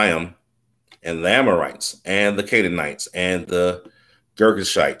and the Amorites and the Canaanites and the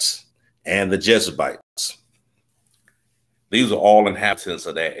Girgashites and the Jebusites. These are all inhabitants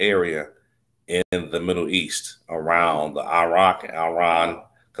of that area in the Middle East around the Iraq and Iran,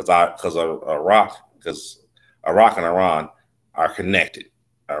 because Iraq and Iran are connected.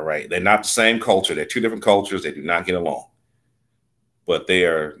 All right, they're not the same culture. They're two different cultures. They do not get along, but they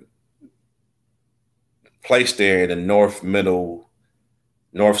are placed there in the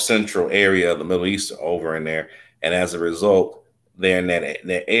north central area of the Middle East over in there. And as a result, there in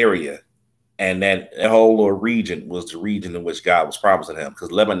that area. And that whole little region was the region in which God was promising him. Because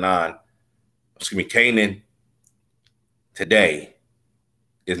Canaan today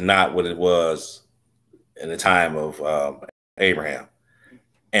is not what it was in the time of Abraham.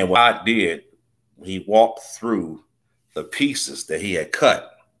 And what God did, he walked through the pieces that he had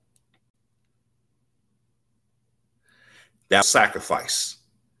cut. That sacrifice.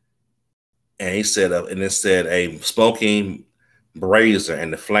 And he said, and it said, a smoking brazier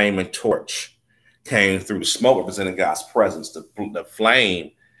and the flaming torch came through. The smoke representing God's presence. The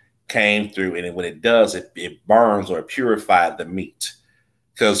flame came through, and when it does, it burns or it purified the meat.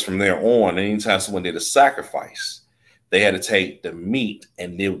 Because from there on, anytime someone did a sacrifice, they had to take the meat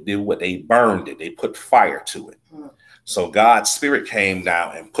and they burned it. They put fire to it. So God's spirit came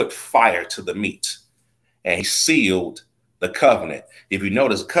down and put fire to the meat, and he sealed the covenant. If you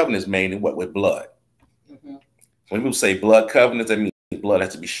notice, a covenant is made in what? With blood. Mm-hmm. When people say blood covenants, that means blood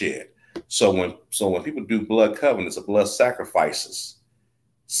has to be shed. So when people do blood covenants or blood sacrifices,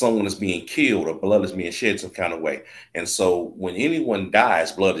 someone is being killed or blood is being shed some kind of way. And so when anyone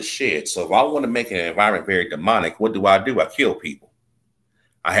dies, blood is shed. So if I want to make an environment very demonic, what do? I kill people.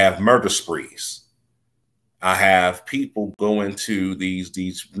 I have murder sprees. I have people go into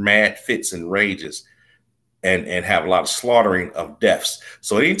these mad fits and rages and have a lot of slaughtering of deaths.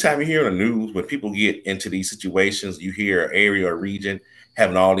 So anytime you hear in the news, when people get into these situations, you hear an area or region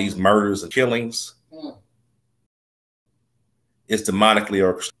having all these murders and killings, it's demonically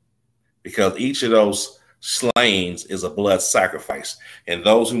orchestrated, because each of those slayings is a blood sacrifice. And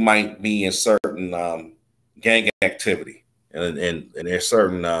those who might be in certain gang activity, and there's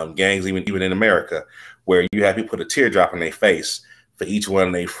certain gangs even in America where you have people put a teardrop in their face for each one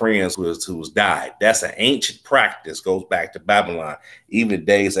of their friends who's died. That's an ancient practice, goes back to Babylon, even the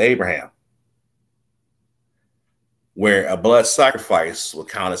days of Abraham, where a blood sacrifice will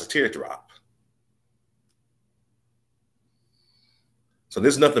count as a teardrop. So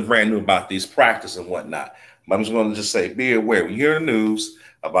there's nothing brand new about these practices and whatnot. But I'm just going to just say, be aware. When you hear the news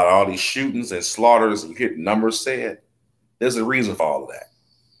about all these shootings and slaughters and you hear the numbers said, there's a reason for all of that.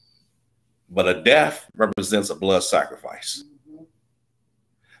 But a death represents a blood sacrifice.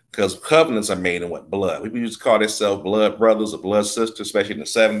 Because covenants are made in what? Blood. People used to call themselves blood brothers or blood sisters, especially in the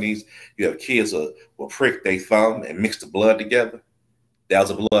 70s. You have kids who will prick their thumb and mix the blood together. That was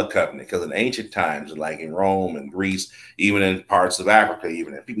a blood covenant, because in ancient times, like in Rome and Greece, even in parts of Africa,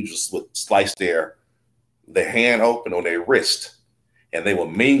 even people just would slice their hand open or their wrist, and they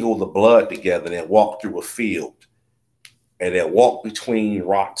would mingle the blood together and then walk through a field. And they'll walk between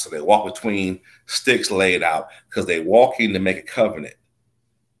rocks, or they walk between sticks laid out, because they're walking to make a covenant.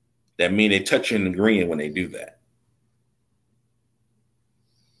 That means they touch and agreeing when they do that.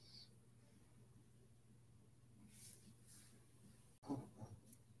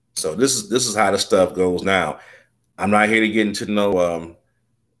 So this is how the stuff goes now. I'm not here to get into no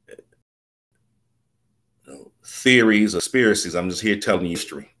theories or conspiracies. I'm just here telling you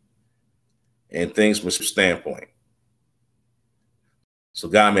history and things from a standpoint. So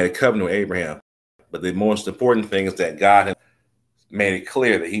God made a covenant with Abraham, but the most important thing is that God had made it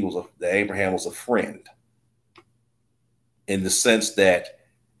clear that that Abraham was a friend, in the sense that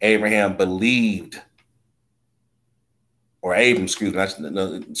Abraham believed, or Abram, excuse me, that's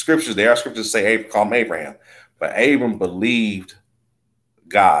the scriptures. There are scriptures that say call him Abraham, but Abram believed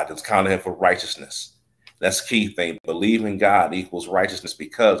God. It's counted him for righteousness. That's the key thing. Believing God equals righteousness,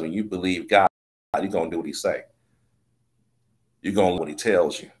 because when you believe God, you're gonna do what He say. You're gonna do what He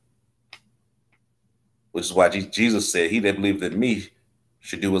tells you. Which is why Jesus said, "He that believeth in me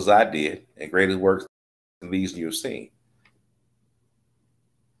should do as I did, and greater works than these you have seen.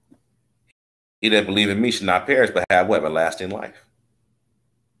 He that believeth in me should not perish, but have what? Everlasting life."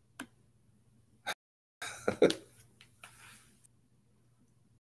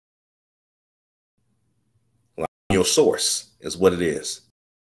 Your source is what it is.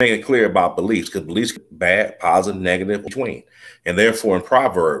 Making it clear about beliefs, because beliefs can be bad, positive, negative, between. And therefore in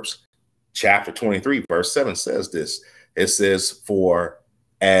Proverbs chapter 23, verse 7 says this. It says, "For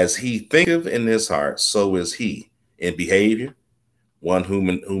as he thinketh in his heart, so is he in behavior, one who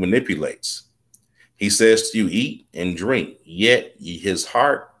manipulates. He says to you, eat and drink, yet his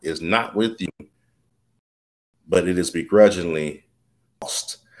heart is not with you, but it is begrudgingly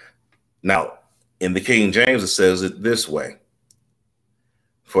lost." Now, in the King James, it says it this way: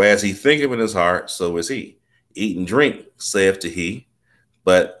 "For as he thinketh in his heart, so is he. Eat and drink, saith to he,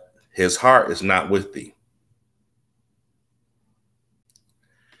 but his heart is not with thee."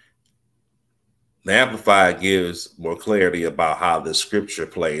 The Amplified gives more clarity about how the scripture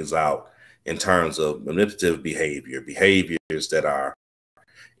plays out in terms of manipulative behavior that are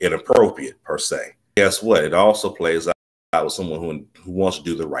inappropriate per se. Guess what? It also plays out with someone who wants to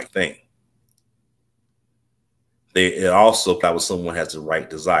do the right thing. It also plays out with someone who has the right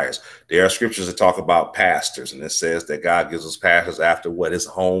desires. There are scriptures that talk about pastors, and it says that God gives us pastors after what? His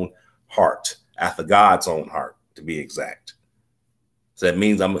own heart, after God's own heart, to be exact. So that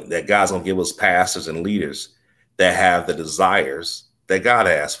means that God's going to give us pastors and leaders that have the desires that God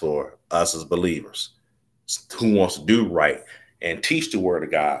has for us as believers, who wants to do right and teach the word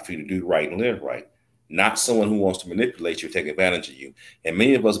of God for you to do right and live right, not someone who wants to manipulate you, take advantage of you. And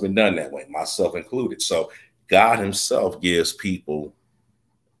many of us have been done that way, myself included. So God himself gives people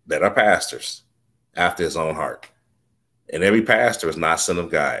that are pastors after his own heart. And every pastor is not son of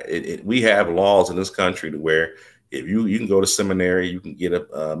God. We have laws in this country to where if you can go to seminary, you can get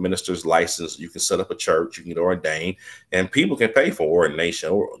a minister's license, you can set up a church, you can get ordained, and people can pay for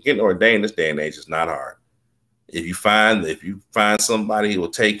ordination. Or getting ordained this day and age is not hard. If you find somebody who will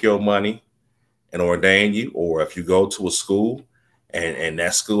take your money and ordain you, or if you go to a school and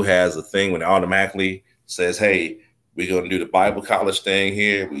that school has a thing when it automatically says, hey, we're going to do the Bible college thing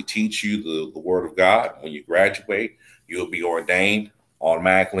here. We teach you the word of God. When you graduate, you'll be ordained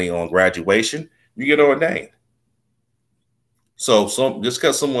automatically on graduation. You get ordained. So just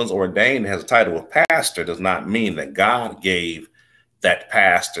because someone's ordained and has a title of pastor does not mean that God gave that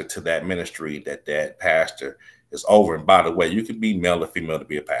pastor to that ministry, that pastor is over. And by the way, you can be male or female to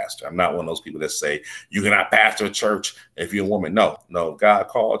be a pastor. I'm not one of those people that say you cannot pastor a church if you're a woman. No, God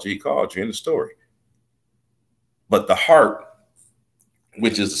called you. He called you in the story. But the heart,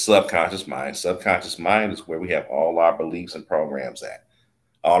 which is the subconscious mind is where we have all our beliefs and programs at.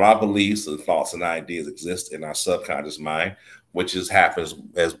 All our beliefs and thoughts and ideas exist in our subconscious mind, which happens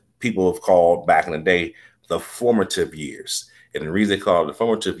as people have called back in the day, the formative years. And the reason they call it the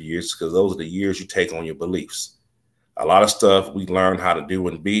formative years is because those are the years you take on your beliefs. A lot of stuff we learn how to do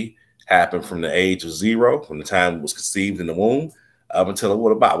and be happened from the age of 0, from the time it was conceived in the womb, up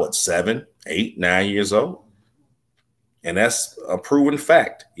until about 7, 8, 9 years old. And that's a proven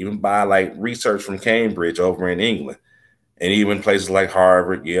fact, even by like research from Cambridge over in England. And even places like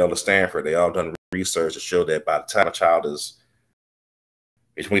Harvard, Yale, and Stanford, they all done research to show that by the time a child is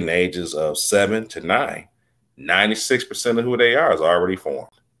between the ages of 7 to 9, 96% of who they are is already formed.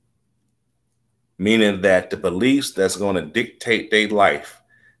 Meaning that the beliefs that's going to dictate their life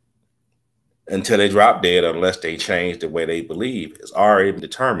until they drop dead, unless they change the way they believe, is already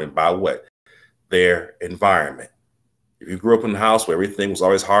determined by what? Their environment. If you grew up in a house where everything was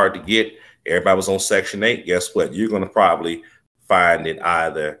always hard to get, everybody was on Section 8, guess what? You're going to probably find it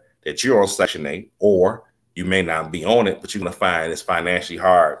either that you're on Section 8 or you may not be on it, but you're going to find it's financially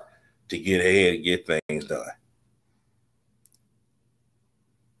hard to get ahead and get things done.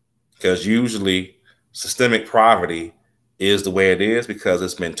 Because usually systemic poverty is the way it is because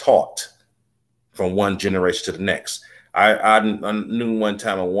it's been taught from one generation to the next. I knew one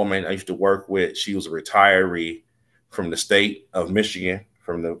time a woman I used to work with, she was a retiree from the state of Michigan,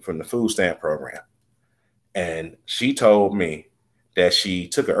 from the food stamp program. And she told me that she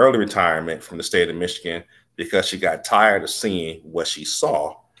took an early retirement from the state of Michigan because she got tired of seeing what she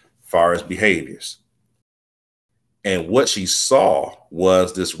saw as far as behaviors. And what she saw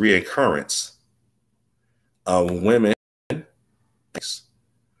was this reoccurrence of women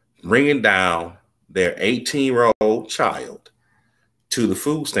bringing down their 18-year-old child to the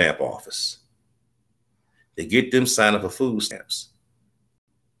food stamp office to get them signed up for food stamps,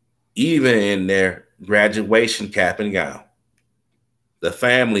 even in their graduation cap and gown. The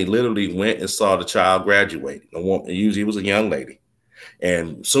family literally went and saw the child graduate. The woman, usually it was a young lady.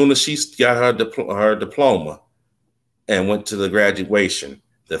 And as soon as she got her diploma and went to the graduation,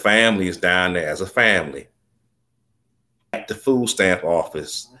 the family is down there as a family at the food stamp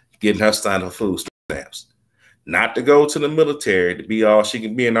office, getting her signed up for food stamps. Not to go to the military to be all she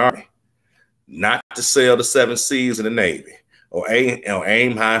can be in the Army. Not to sail the 7 seas in the Navy, or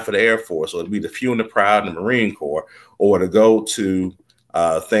aim high for the Air Force, or to be the few and the proud in the Marine Corps, or to go to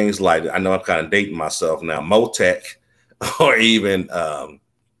things like, I know I'm kind of dating myself now, Motec, or even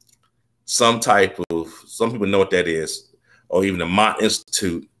some people know what that is, or even the Mott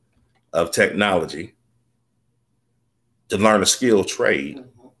Institute of Technology to learn a skilled trade,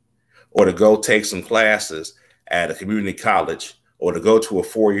 or to go take some classes at a community college, or to go to a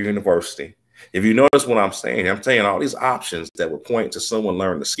 4-year university. If you notice what I'm saying all these options that would point to someone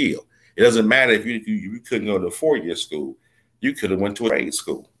learning the skill. It doesn't matter if you couldn't go to a 4-year school. You could have went to a trade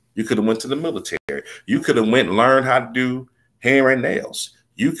school. You could have went to the military. You could have went and learned how to do hair and nails.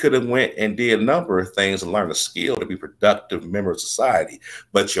 You could have went and did a number of things and learned a skill to be a productive member of society.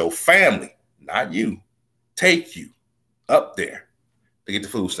 But your family, not you, take you up there to get the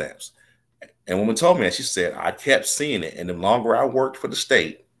food stamps. And woman told me that, she said, I kept seeing it. And the longer I worked for the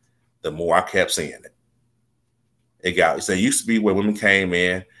state, the more I kept seeing it. It used to be where women came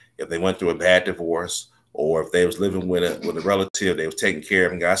in, if they went through a bad divorce, or if they was living with a relative, they was taking care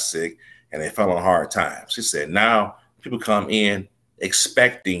of and got sick, and they fell on hard times. She said, now people come in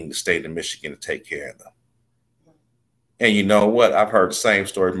expecting the state of Michigan to take care of them. And you know what? I've heard the same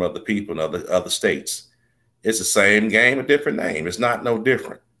story from other people in other states. It's the same game, a different name. It's not no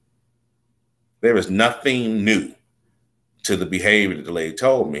different. There is nothing new to the behavior that the lady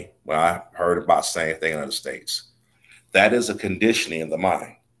told me when I heard about the same thing in other states. That is a conditioning of the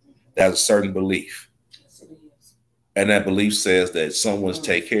mind. That's a certain belief. Yes, it is. And that belief says that someone's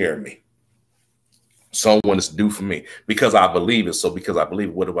take care of me. Someone is due for me because I believe it. So because I believe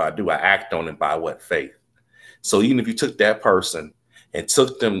it, what do? I act on it by what? Faith. So even if you took that person and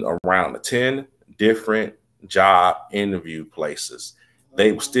took them around the 10 different job interview places,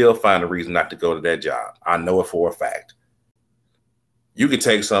 they will still find a reason not to go to that job. I know it for a fact. You could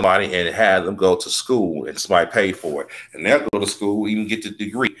take somebody and have them go to school and somebody pay for it, and they'll go to school, even get the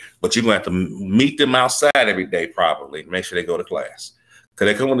degree, but you're going to have to meet them outside every day probably, make sure they go to class.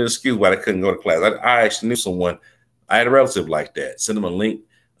 Because they come into the school why they couldn't go to class. I actually knew someone, I had a relative like that, sent them a link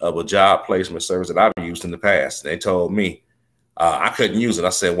of a job placement service that I've used in the past. And they told me I couldn't use it. I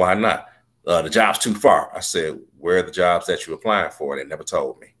said, why not? The job's too far. I said, where are the jobs that you're applying for? They never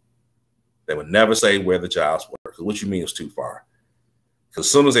told me. They would never say where the jobs were. Because what you mean it's too far? Because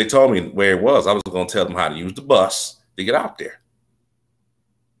as soon as they told me where it was, I was going to tell them how to use the bus to get out there.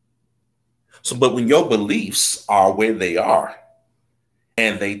 So, but when your beliefs are where they are,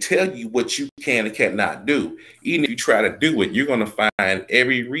 and they tell you what you can and cannot do, even if you try to do it, you're going to find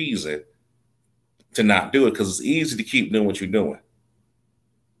every reason to not do it because it's easy to keep doing what you're doing.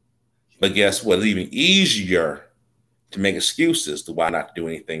 But guess what? It's even easier to make excuses to why not to do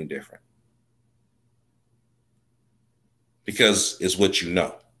anything different. Because it's what you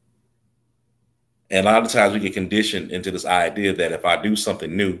know. And a lot of times we get conditioned into this idea that if I do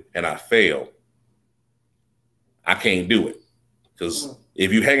something new and I fail, I can't do it. Because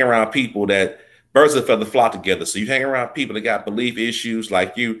if you hang around people that birds of a feather flock together, so you hang around people that got belief issues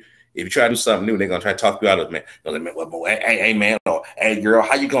like you, if you try to do something new, they're going to try to talk you out of it, man. They're like, well, boy, hey, man, or hey, girl,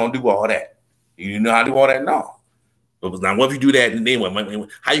 how you going to do all that? You know how to do all that? No. But now, what if you do that and then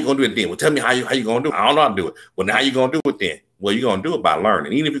how you going to do it then? Well, tell me how you going to do it. I don't know how to do it. Well, now how you going to do it then? Well, you're going to do it by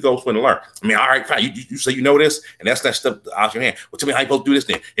learning. Even if you go somewhere to learn. I mean, all right, fine. You say you know this, and that's that stuff out your hand. Well, tell me how you supposed to do this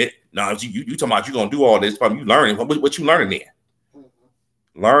then. No, you talking about you going to do all this. Probably you learning. What you learning then?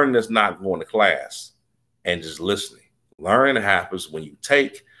 Learning is not going to class and just listening. Learning happens when you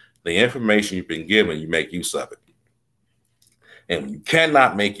take the information you've been given, you make use of it. And when you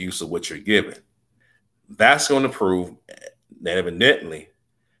cannot make use of what you're given, that's going to prove that evidently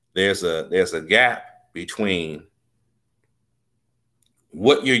there's a gap between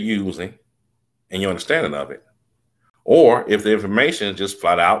what you're using and your understanding of it, or if the information is just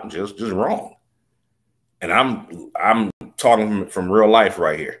flat out and just wrong. And I'm talking from real life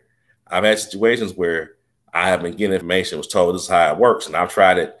right here. I've had situations where I have been getting information, was told this is how it works, and I've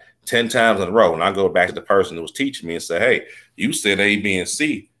tried it 10 times in a row. And I go back to the person who was teaching me and say, hey, you said A, B, and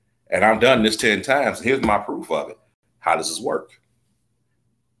C, and I've done this 10 times. And here's my proof of it. How does this work?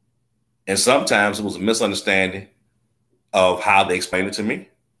 And sometimes it was a misunderstanding of how they explained it to me,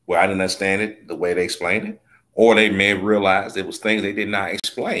 where I didn't understand it the way they explained it, or they may have realized it was things they did not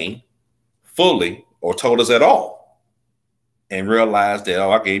explain fully or told us at all, and realized that,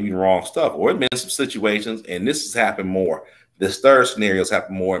 oh, I gave you the wrong stuff. Or it's been some situations, and this has happened more. This third scenario has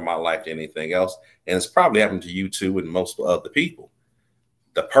happened more in my life than anything else, and it's probably happened to you too and most other people.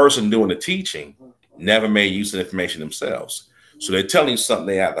 The person doing the teaching never made use of information themselves. So they're telling you something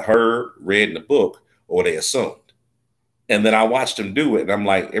they either heard, read in the book, or they assumed. And then I watched them do it, and I'm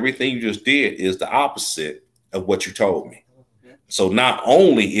like, everything you just did is the opposite of what you told me. So not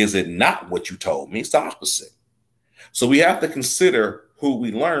only is it not what you told me, it's the opposite. So we have to consider who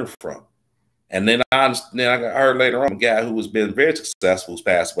we learn from. And then I heard later on a guy who has been very successful, who's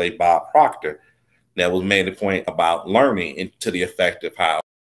passed away, Bob Proctor, that was made a point about learning to the effect of how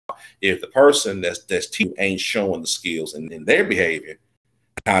if the person that's teaching ain't showing the skills in their behavior,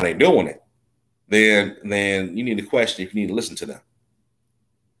 how they doing it, then you need to question if you need to listen to them.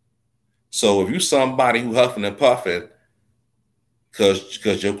 So if you're somebody who huffing and puffing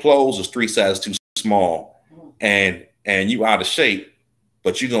because your clothes is 3 sizes too small and you out of shape,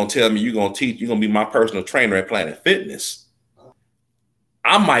 but you're going to tell me you're going to teach, you're going to be my personal trainer at Planet Fitness,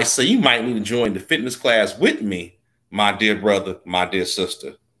 I might say you might need to join the fitness class with me, my dear brother, my dear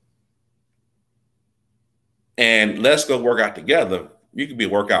sister. and let's go work out together. You can be a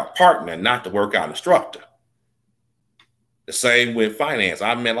workout partner, not the workout instructor. The same with finance.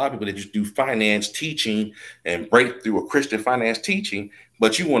 I've met a lot of people that just do finance teaching and break through a Christian finance teaching,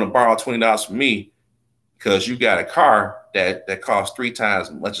 but you want to borrow $20 from me because you got a car that costs 3 times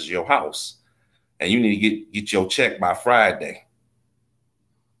as much as your house, and you need to get your check by Friday.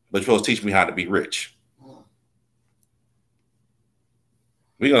 But you're supposed to teach me how to be rich.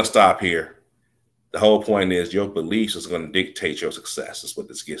 We're going to stop here. The whole point is your beliefs is going to dictate your success. That's what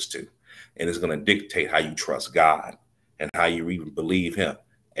this gets to. And it's going to dictate how you trust God and how you even believe him.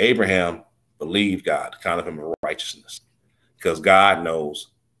 Abraham believed God, counted him of righteousness, because God knows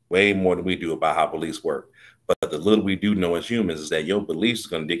way more than we do about how beliefs work. But the little we do know as humans is that your beliefs is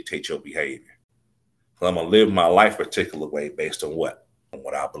going to dictate your behavior. So I'm going to live my life a particular way based on what? On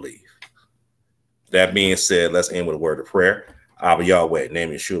what I believe. That being said, let's end with a word of prayer. Abba Yahweh,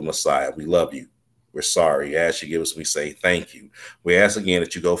 name Yeshua Messiah. We love you. We're sorry. As you give us, we say thank you. We ask again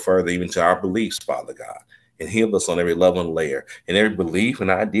that you go further even to our beliefs, Father God, and heal us on every level and layer, and every belief and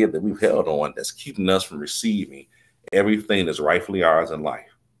idea that we've held on that's keeping us from receiving everything that's rightfully ours in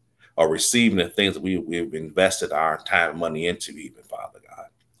life, or receiving the things that we've invested our time and money into, even, Father God,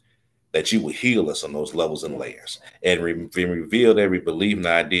 that you will heal us on those levels and layers and reveal every belief and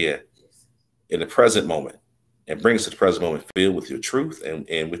idea in the present moment, and bring us to the present moment filled with your truth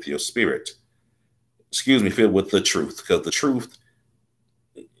and with your spirit. Excuse me, filled with the truth, because the truth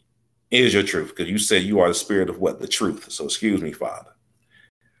is your truth, because you said you are the spirit of what? The truth. So excuse me, Father.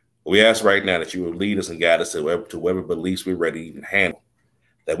 We ask right now that you will lead us and guide us to whatever beliefs we're ready to even handle,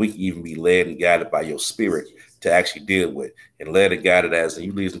 that we can even be led and guided by your spirit to actually deal with, and led and guided as, and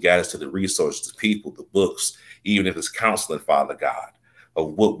you lead and guide us to the resources, the people, the books, even if it's counseling, Father God,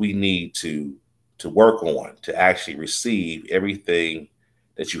 of what we need to work on to actually receive everything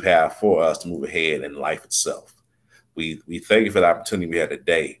that you have for us to move ahead in life itself. We thank you for the opportunity we had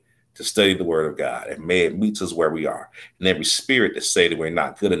today to study the word of God, and may it meet us where we are. And every spirit that say that we're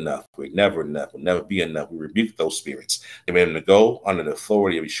not good enough, we're never enough, we'll never be enough, we rebuke those spirits. And may them to go under the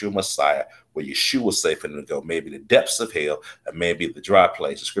authority of Yeshua Messiah, where Yeshua is safe for them to go, maybe the depths of hell, and maybe the dry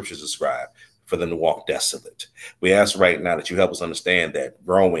place the scriptures describe, for them to walk desolate. We ask right now that you help us understand that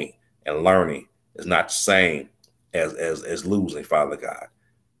growing and learning is not the same as losing, Father God.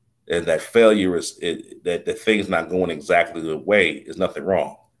 And that failure that the thing's not going exactly the way is nothing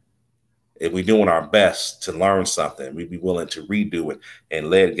wrong. If we're doing our best to learn something, we'd be willing to redo it and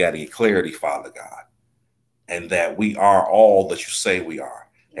let God get clarity, Father God. And that we are all that you say we are.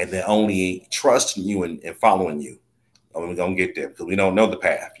 And that only trusting you and following you. And we're going to get there because we don't know the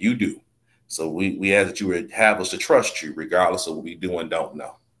path. You do. So we ask that you would have us to trust you regardless of what we do and don't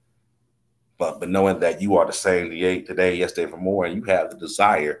know. But knowing that you are the same today, yesterday, for more, and you have the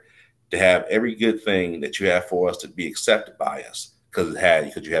desire to have every good thing that you have for us to be accepted by us, because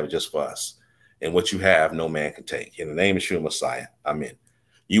you have it just for us. And what you have, no man can take. In the name of Yeshua Messiah, amen.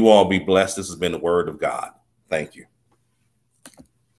 You all be blessed. This has been the word of God. Thank you.